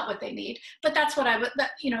 which is not what they need, but that's what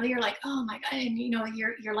you're like, oh my God, and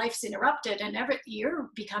your life's interrupted and you're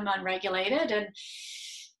become unregulated, and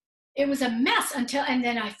it was a mess and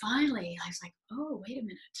then I was like, oh, wait a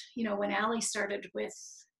minute. When Allie started with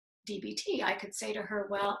DBT, I could say to her,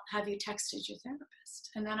 well, have you texted your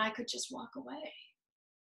therapist? And then I could just walk away.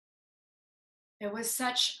 It was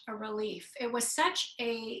such a relief. It was such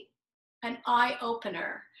an eye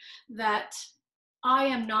opener that I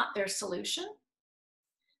am not their solution.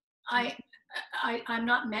 I'm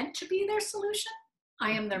not meant to be their solution.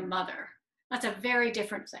 I am their mother. That's a very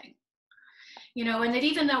different thing. And that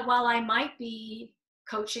even though while I might be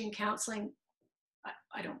coaching, counseling,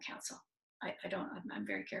 I don't counsel. I'm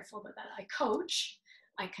very careful about that. I coach,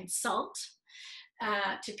 I consult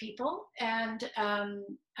to people, and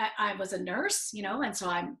I was a nurse, and so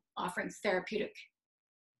I'm offering therapeutic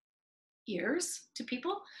ears to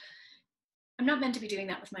people. I'm not meant to be doing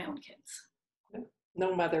that with my own kids.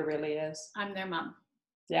 No mother really is. I'm their mom.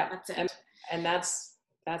 Yeah. That's it. And that's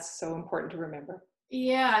so important to remember.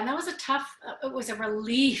 Yeah, and that was it was a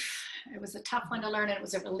relief. It was a tough one to learn, and it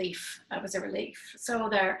was a relief. It was a relief. So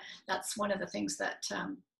that's one of the things that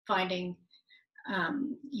finding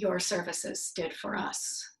your services did for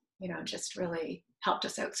us, just really helped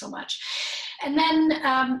us out so much. And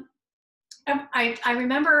then I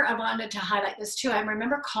remember, I wanted to highlight this too. I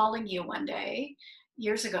remember calling you one day,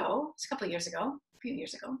 years ago, it's a couple of years ago, a few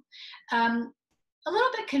years ago, a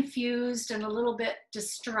little bit confused and a little bit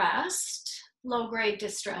distressed, low-grade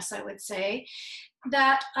distress, I would say,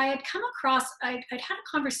 that I had come across, I'd had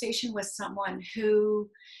a conversation with someone who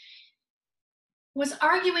was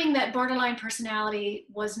arguing that borderline personality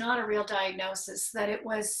was not a real diagnosis, that it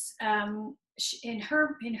was, in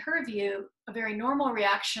her view, a very normal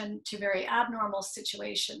reaction to very abnormal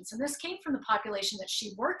situations. And this came from the population that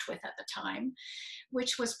she worked with at the time,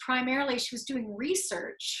 which was primarily, she was doing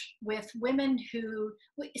research with women who,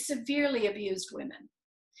 severely abused women.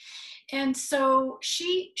 And so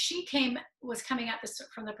she was coming at this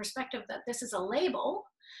from the perspective that this is a label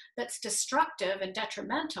that's destructive and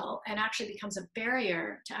detrimental and actually becomes a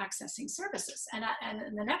barrier to accessing services. And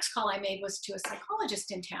the next call I made was to a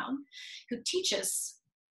psychologist in town who teaches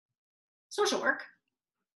social work.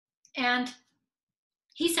 And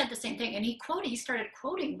he said the same thing. And he started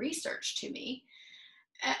quoting research to me.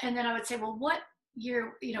 And then I would say, well, what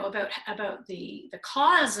about the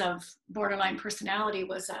cause of borderline personality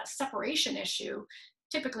was a separation issue,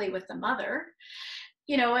 typically with the mother,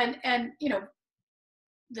 and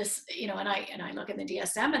this, and I look in the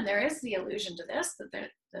DSM, and there is the allusion to this,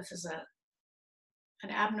 that this is an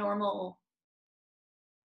abnormal,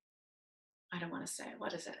 I don't want to say,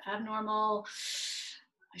 what is it? Abnormal,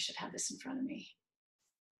 I should have this in front of me.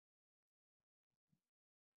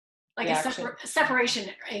 Like a separation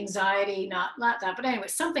anxiety, not that, but anyway,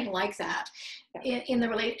 something like that, in the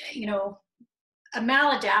a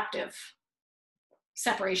maladaptive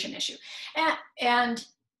separation issue, and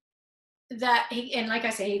that and like I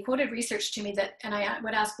say, he quoted research to me and I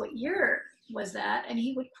would ask, what year was that, and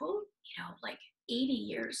he would quote, like 80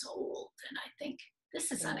 years old, and I think,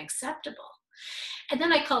 this is unacceptable. And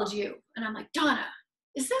then I called you, and I'm like, Donna,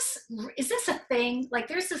 is this a thing? Like,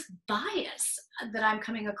 there's this bias that I'm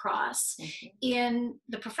coming across in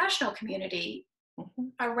the professional community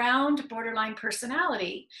around borderline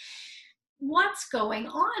personality. What's going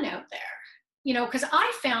on out there? Because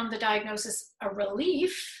I found the diagnosis a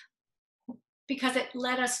relief because it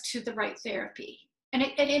led us to the right therapy. And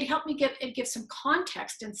it helped me give some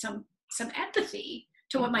context and some empathy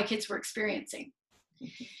to what my kids were experiencing.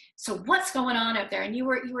 So what's going on out there? And you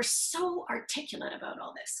were so articulate about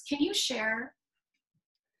all this. Can you share?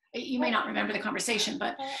 You may not remember the conversation,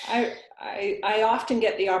 but I often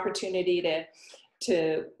get the opportunity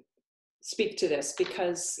to speak to this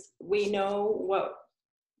because we know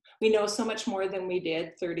so much more than we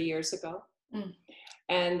did 30 years ago.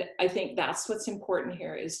 And I think that's what's important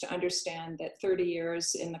here, is to understand that 30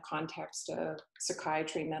 years in the context of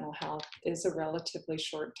psychiatry, mental health, is a relatively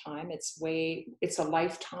short time. It's a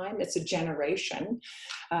lifetime, it's a generation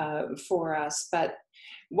for us. But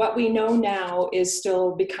what we know now is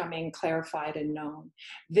still becoming clarified and known.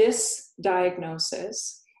 This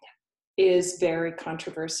diagnosis is very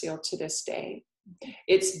controversial to this day.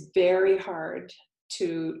 It's very hard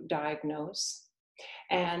to diagnose.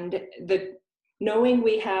 And knowing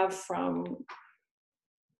we have from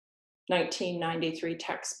 1993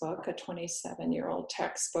 textbook, a 27-year-old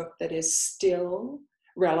textbook that is still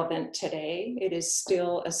relevant today, it is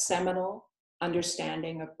still a seminal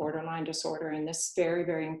understanding of borderline disorder, and this is very,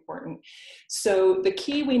 very important. So the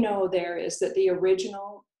key we know there is that the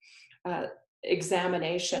original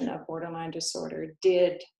examination of borderline disorder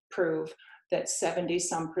did prove that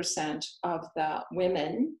 70-some% of the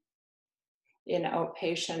women in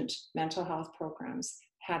outpatient mental health programs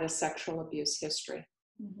had a sexual abuse history.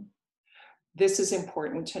 This is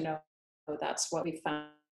important to know. That's what we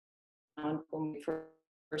found when we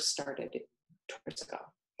first started 2 years ago.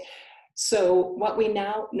 So what we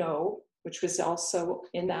now know, which was also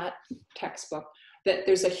in that textbook, that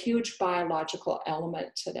there's a huge biological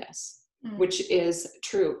element to this, which is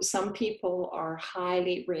true. Some people are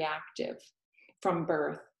highly reactive from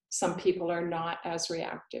birth. Some people are not as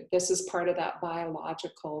reactive. This is part of that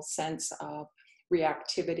biological sense of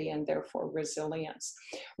reactivity and therefore resilience.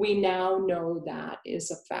 We now know that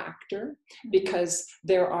is a factor because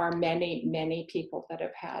there are many, many people that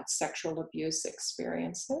have had sexual abuse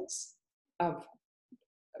experiences of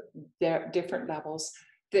their different levels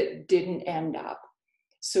that didn't end up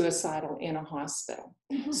suicidal in a hospital.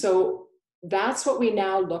 So that's what we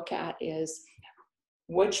now look at, is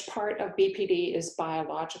which part of BPD is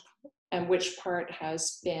biological and which part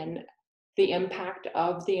has been the impact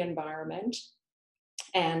of the environment.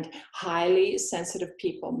 And highly sensitive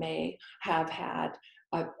people may have had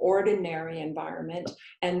an ordinary environment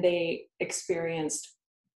and they experienced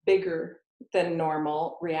bigger than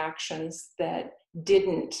normal reactions that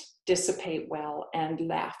didn't dissipate well and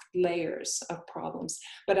left layers of problems.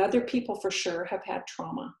 But other people for sure have had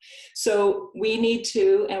trauma. So we need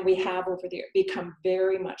to, and we have over there, become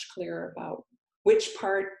very much clearer about which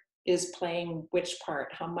part is playing which part,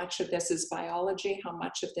 how much of this is biology, how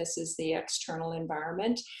much of this is the external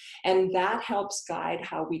environment, and that helps guide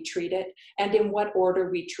how we treat it and in what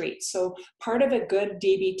order we treat. So part of a good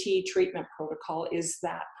DBT treatment protocol is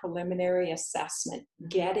that preliminary assessment,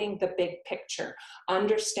 getting the big picture,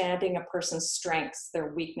 understanding a person's strengths,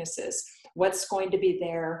 their weaknesses, what's going to be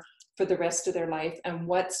there for the rest of their life, and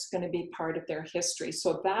what's going to be part of their history.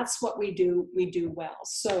 So that's what we do well.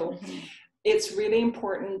 So it's really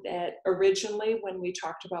important that originally when we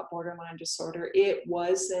talked about borderline disorder, it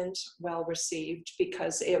wasn't well received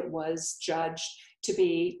because it was judged to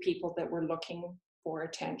be people that were looking for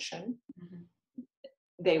attention.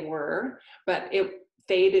 They were, but it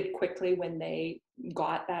faded quickly when they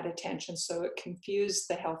got that attention. So it confused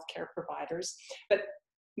the healthcare providers, but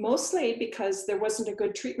mostly because there wasn't a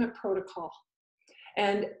good treatment protocol.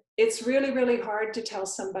 And it's really, really hard to tell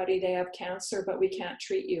somebody they have cancer, but we can't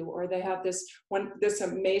treat you, or they have this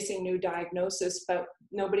amazing new diagnosis, but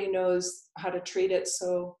nobody knows how to treat it.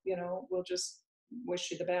 So, we'll just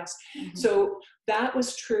wish you the best. So that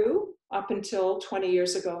was true up until 20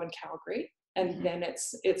 years ago in Calgary. And then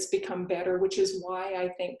it's become better, which is why I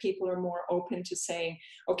think people are more open to saying,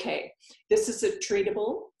 okay, this is a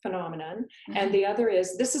treatable phenomenon. And the other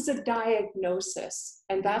is, this is a diagnosis.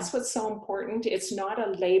 And that's what's so important. It's not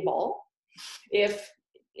a label. If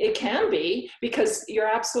it can be, because you're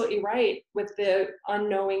absolutely right with the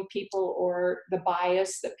unknowing people or the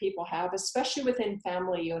bias that people have, especially within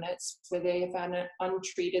family units where they have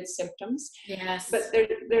untreated symptoms. Yes. But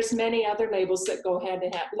there's many other labels that go hand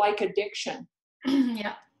in hand, like addiction.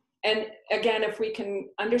 Yeah. And again, if we can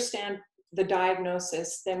understand the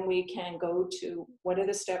diagnosis, then we can go to what are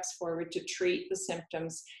the steps forward to treat the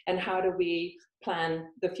symptoms, and how do we plan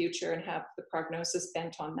the future and have the prognosis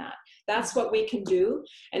bent on that. That's what we can do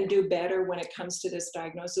and do better when it comes to this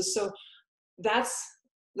diagnosis. So that's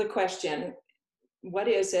the question. What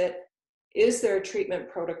is it? Is there a treatment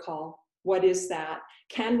protocol? What is that?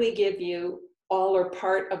 Can we give you all or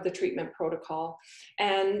part of the treatment protocol?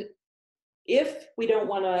 And if we don't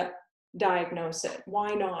want to diagnose it,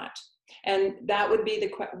 why not? And that would be the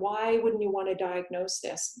question. Why wouldn't you want to diagnose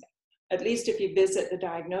this? At least if you visit the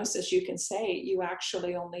diagnosis, you can say you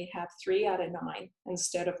actually only have 3 out of 9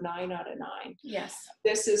 instead of 9 out of 9. Yes.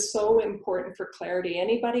 This is so important for clarity.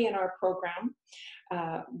 Anybody in our program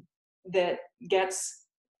that gets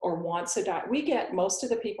or wants we get most of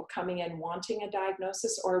the people coming in wanting a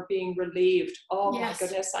diagnosis or being relieved. Oh my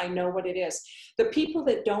goodness, I know what it is. The people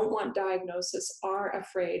that don't want diagnosis are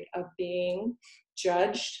afraid of being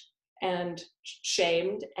judged and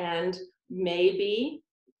shamed and maybe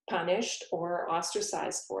punished or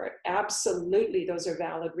ostracized for it. Absolutely, those are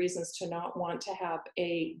valid reasons to not want to have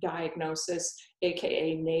a diagnosis,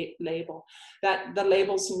 aka label. That the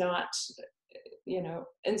label's not,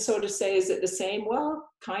 and so to say, is it the same? Well,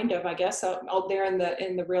 kind of, I guess, out there in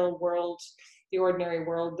the real world, the ordinary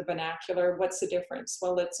world, the vernacular, what's the difference?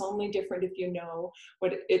 Well, it's only different if you know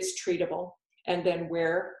what it's treatable, and then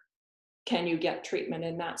where can you get treatment?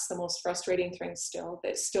 And that's the most frustrating thing still.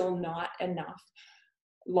 That's still not enough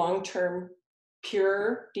long-term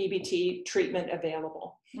pure DBT treatment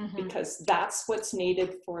available, because that's what's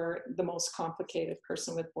needed for the most complicated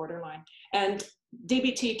person with borderline. And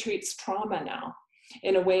DBT treats trauma now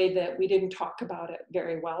in a way that we didn't talk about it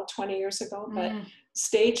very well 20 years ago, but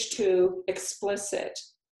stage 2 explicit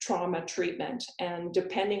trauma treatment. And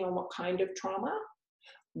depending on what kind of trauma,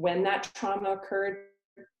 when that trauma occurred,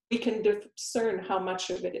 we can discern how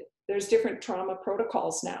much of it. There's different trauma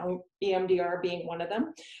protocols now, EMDR being one of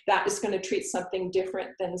them. That is going to treat something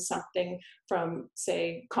different than something from,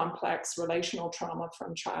 say, complex relational trauma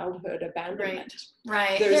from childhood abandonment.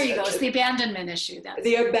 Right. There you go. It's the abandonment issue. That's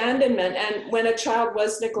the abandonment. And when a child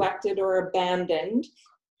was neglected or abandoned,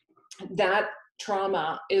 that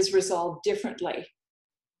trauma is resolved differently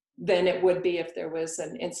than it would be if there was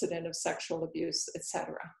an incident of sexual abuse,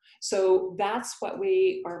 etc. So that's what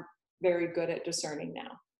we are very good at discerning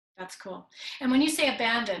now. That's cool. And when you say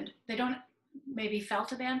abandoned, they don't maybe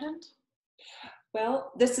felt abandoned?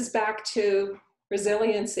 Well, this is back to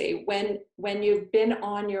resiliency. When you've been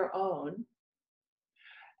on your own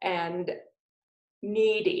and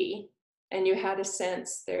needy, and you had a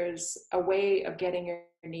sense there's a way of getting your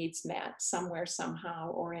needs met somewhere,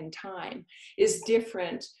 somehow, or in time, is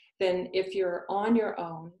different than if you're on your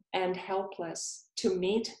own and helpless to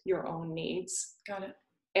meet your own needs. Got it.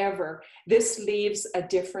 Ever. This leaves a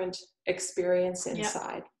different experience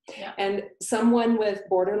inside. Yeah. And someone with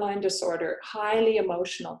borderline disorder, highly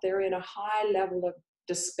emotional, they're in a high level of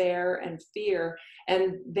despair and fear,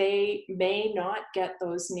 and they may not get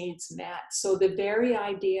those needs met. So the very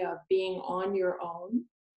idea of being on your own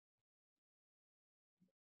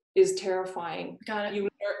is terrifying. Got it.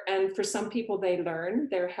 And for some people, they learn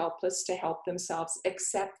they're helpless to help themselves,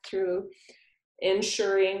 except through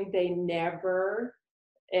ensuring they never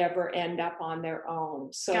ever end up on their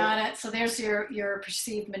own. So got it. So there's your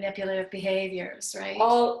perceived manipulative behaviors, right?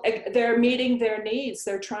 They're meeting their needs.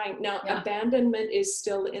 They're trying. Now, Yeah. abandonment is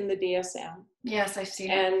still in the DSM. Yes, I've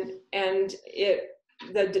seen it. And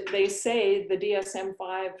they say the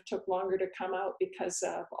DSM-5 took longer to come out because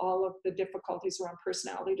of all of the difficulties around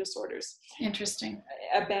personality disorders. Interesting.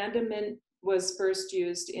 Abandonment was first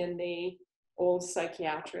used in the old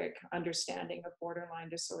psychiatric understanding of borderline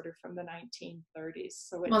disorder from the 1930s.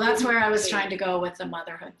 So well, that's where I was trying to go with the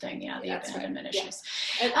motherhood thing. Yeah, the abandonment issues.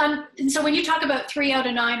 Yeah. And so when you talk about 3 out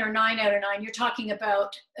of 9 or 9 out of 9, you're talking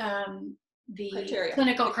about the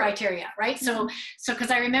clinical criteria, right? Mm-hmm. So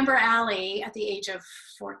because I remember Allie at the age of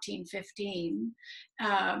 14, 15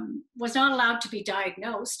 was not allowed to be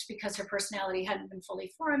diagnosed because her personality hadn't been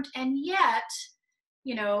fully formed, and yet,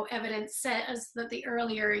 you know, evidence says that the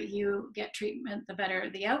earlier you get treatment, the better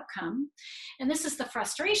the outcome. And this is the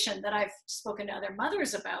frustration that I've spoken to other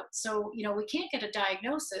mothers about. So, you know, we can't get a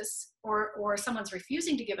diagnosis, or someone's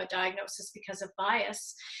refusing to give a diagnosis because of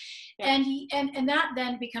bias. Yeah. And that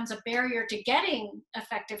then becomes a barrier to getting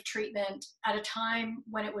effective treatment at a time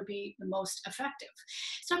when it would be the most effective.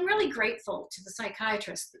 So I'm really grateful to the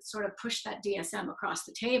psychiatrist that sort of pushed that DSM across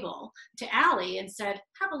the table to Allie and said,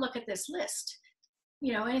 have a look at this list.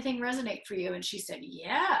 You know, anything resonate for you? And she said,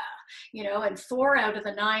 yeah, you know, and 4 out of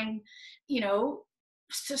the 9, you know,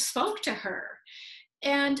 spoke to her.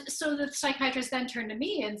 And so the psychiatrist then turned to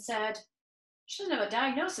me and said, she doesn't have a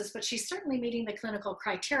diagnosis, but she's certainly meeting the clinical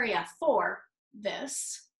criteria for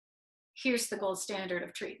this. Here's the gold standard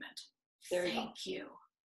of treatment. Thank you.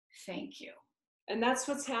 Thank you. And that's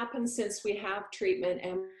what's happened since we have treatment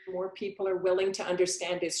and more people are willing to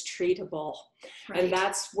understand it's treatable. Right. And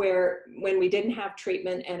that's where, when we didn't have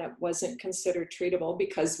treatment and it wasn't considered treatable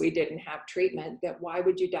because we didn't have treatment, that why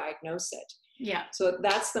would you diagnose it? Yeah. So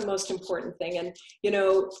that's the most important thing. And, you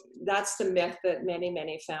know, that's the myth that many,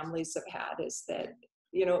 many families have had, is that,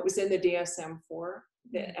 you know, it was in the DSM-4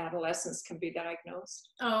 that adolescents can be diagnosed.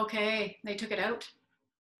 Oh, okay. They took it out.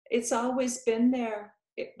 It's always been there.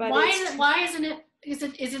 But why isn't it? Is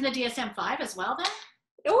it in the DSM-5 as well then?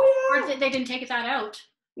 Oh yeah. Or they didn't take that out?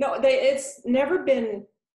 No, it's never been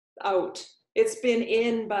out. It's been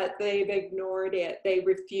in, but they've ignored it. They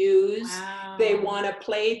refuse. Wow. They want to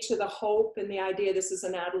play to the hope and the idea this is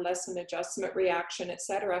an adolescent adjustment reaction,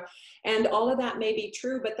 etc. And all of that may be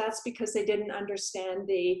true, but that's because they didn't understand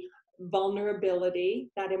the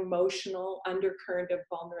vulnerability, that emotional undercurrent of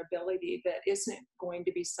vulnerability that isn't going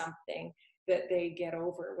to be something that they get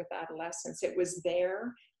over with adolescence. It was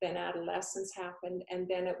there, then adolescence happened, and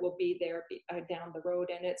then it will be there down the road.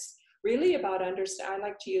 And it's really about I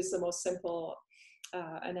like to use the most simple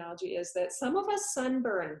analogy, is that some of us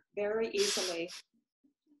sunburn very easily,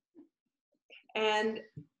 and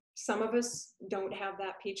some of us don't have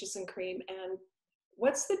that peaches and cream. And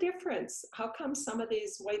what's the difference? How come some of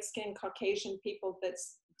these white-skinned Caucasian people that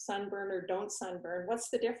sunburn or don't sunburn, what's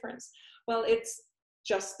the difference? Well, it's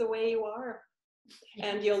just the way you are.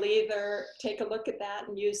 And you'll either take a look at that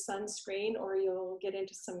and use sunscreen, or you'll get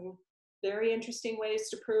into some very interesting ways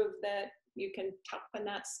to prove that you can toughen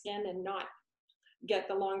that skin and not get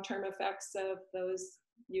the long-term effects of those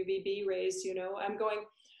UVB rays. You know, I'm going,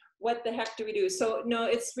 what the heck do we do? So no,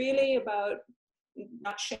 it's really about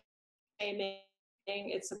not shaming.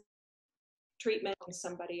 It's a treatment, and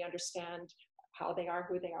somebody understand how they are,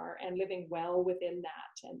 who they are, and living well within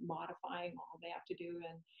that, and modifying all they have to do.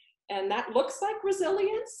 And that looks like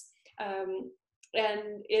resilience. And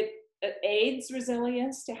it aids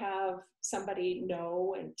resilience to have somebody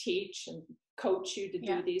know and teach and coach you to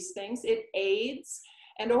do these things. It aids.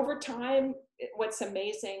 And over time, what's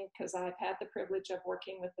amazing, because I've had the privilege of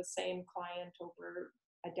working with the same client over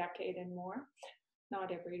a decade and more,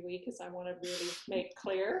 not every week, as I want to really make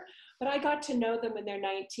clear, but I got to know them when they're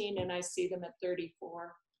 19 and I see them at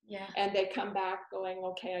 34. Yeah. And they come back going,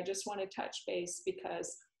 okay, I just want to touch base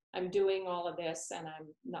because I'm doing all of this and I'm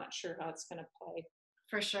not sure how it's going to play.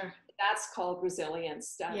 For sure. That's called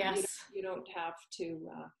resilience. Yes. You don't have to,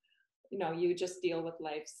 you just deal with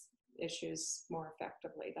life's issues more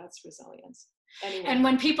effectively. That's resilience. Anyway. And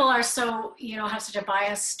when people are so, have such a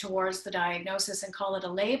bias towards the diagnosis and call it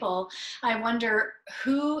a label, I wonder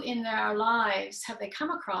who in their lives have they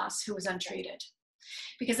come across who was untreated?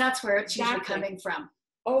 Because that's where it's usually coming from.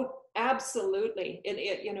 Oh, absolutely.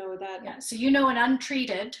 That. Yeah. So an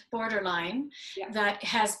untreated borderline that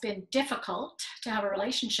has been difficult to have a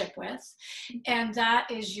relationship with, and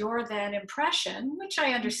that is your then impression, which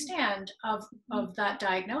I understand of that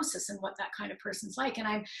diagnosis and what that kind of person's like.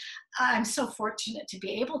 And I'm so fortunate to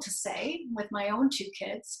be able to say with my own 2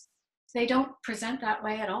 kids, they don't present that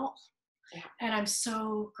way at all. Yeah. And I'm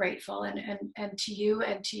so grateful and to you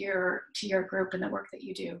and to your group and the work that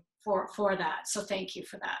you do for that. So thank you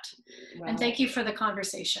for that. Wow. And thank you for the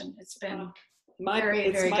conversation. It's been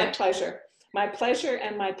very good. Pleasure. My pleasure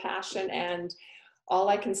and my passion. And all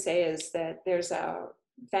I can say is that there's a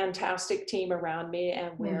fantastic team around me,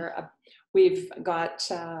 and we've got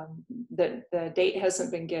the date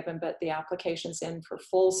hasn't been given, but the application's in for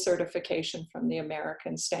full certification from the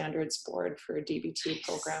American Standards Board for a DBT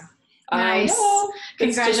program. Nice.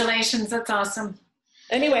 Congratulations. That's awesome.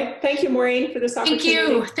 Anyway, thank you, Maureen, for this opportunity. Thank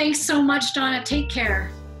you. Thanks so much, Donna. Take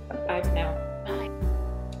care. Bye now. Bye.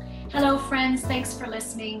 Hello, friends. Thanks for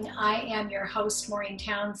listening. I am your host, Maureen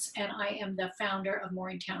Towns, and I am the founder of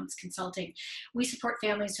Maureen Towns Consulting. We support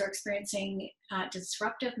families who are experiencing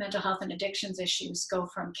disruptive mental health and addictions issues go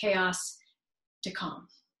from chaos to calm.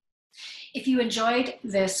 If you enjoyed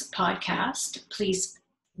this podcast, please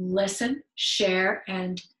listen, share,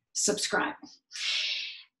 and subscribe.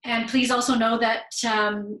 And please also know that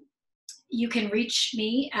you can reach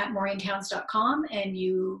me at maureenTowns.com, and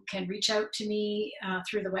you can reach out to me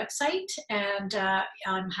through the website, and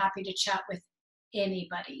I'm happy to chat with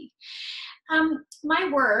anybody. My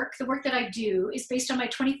work, the work that I do, is based on my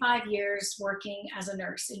 25 years working as a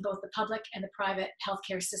nurse in both the public and the private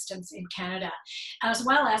healthcare systems in Canada, as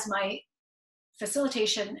well as my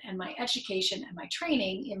facilitation and my education and my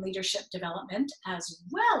training in leadership development, as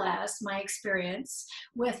well as my experience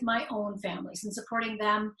with my own families and supporting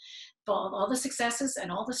them, all the successes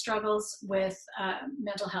and all the struggles with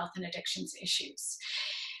mental health and addictions issues.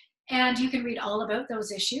 And you can read all about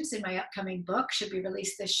those issues in my upcoming book, should be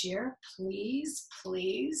released this year. Please,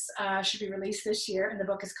 should be released this year. And the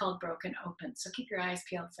book is called Broken Open. So keep your eyes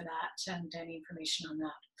peeled for that and any information on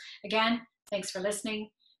that. Again, thanks for listening.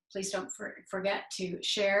 Please don't forget to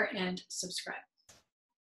share and subscribe.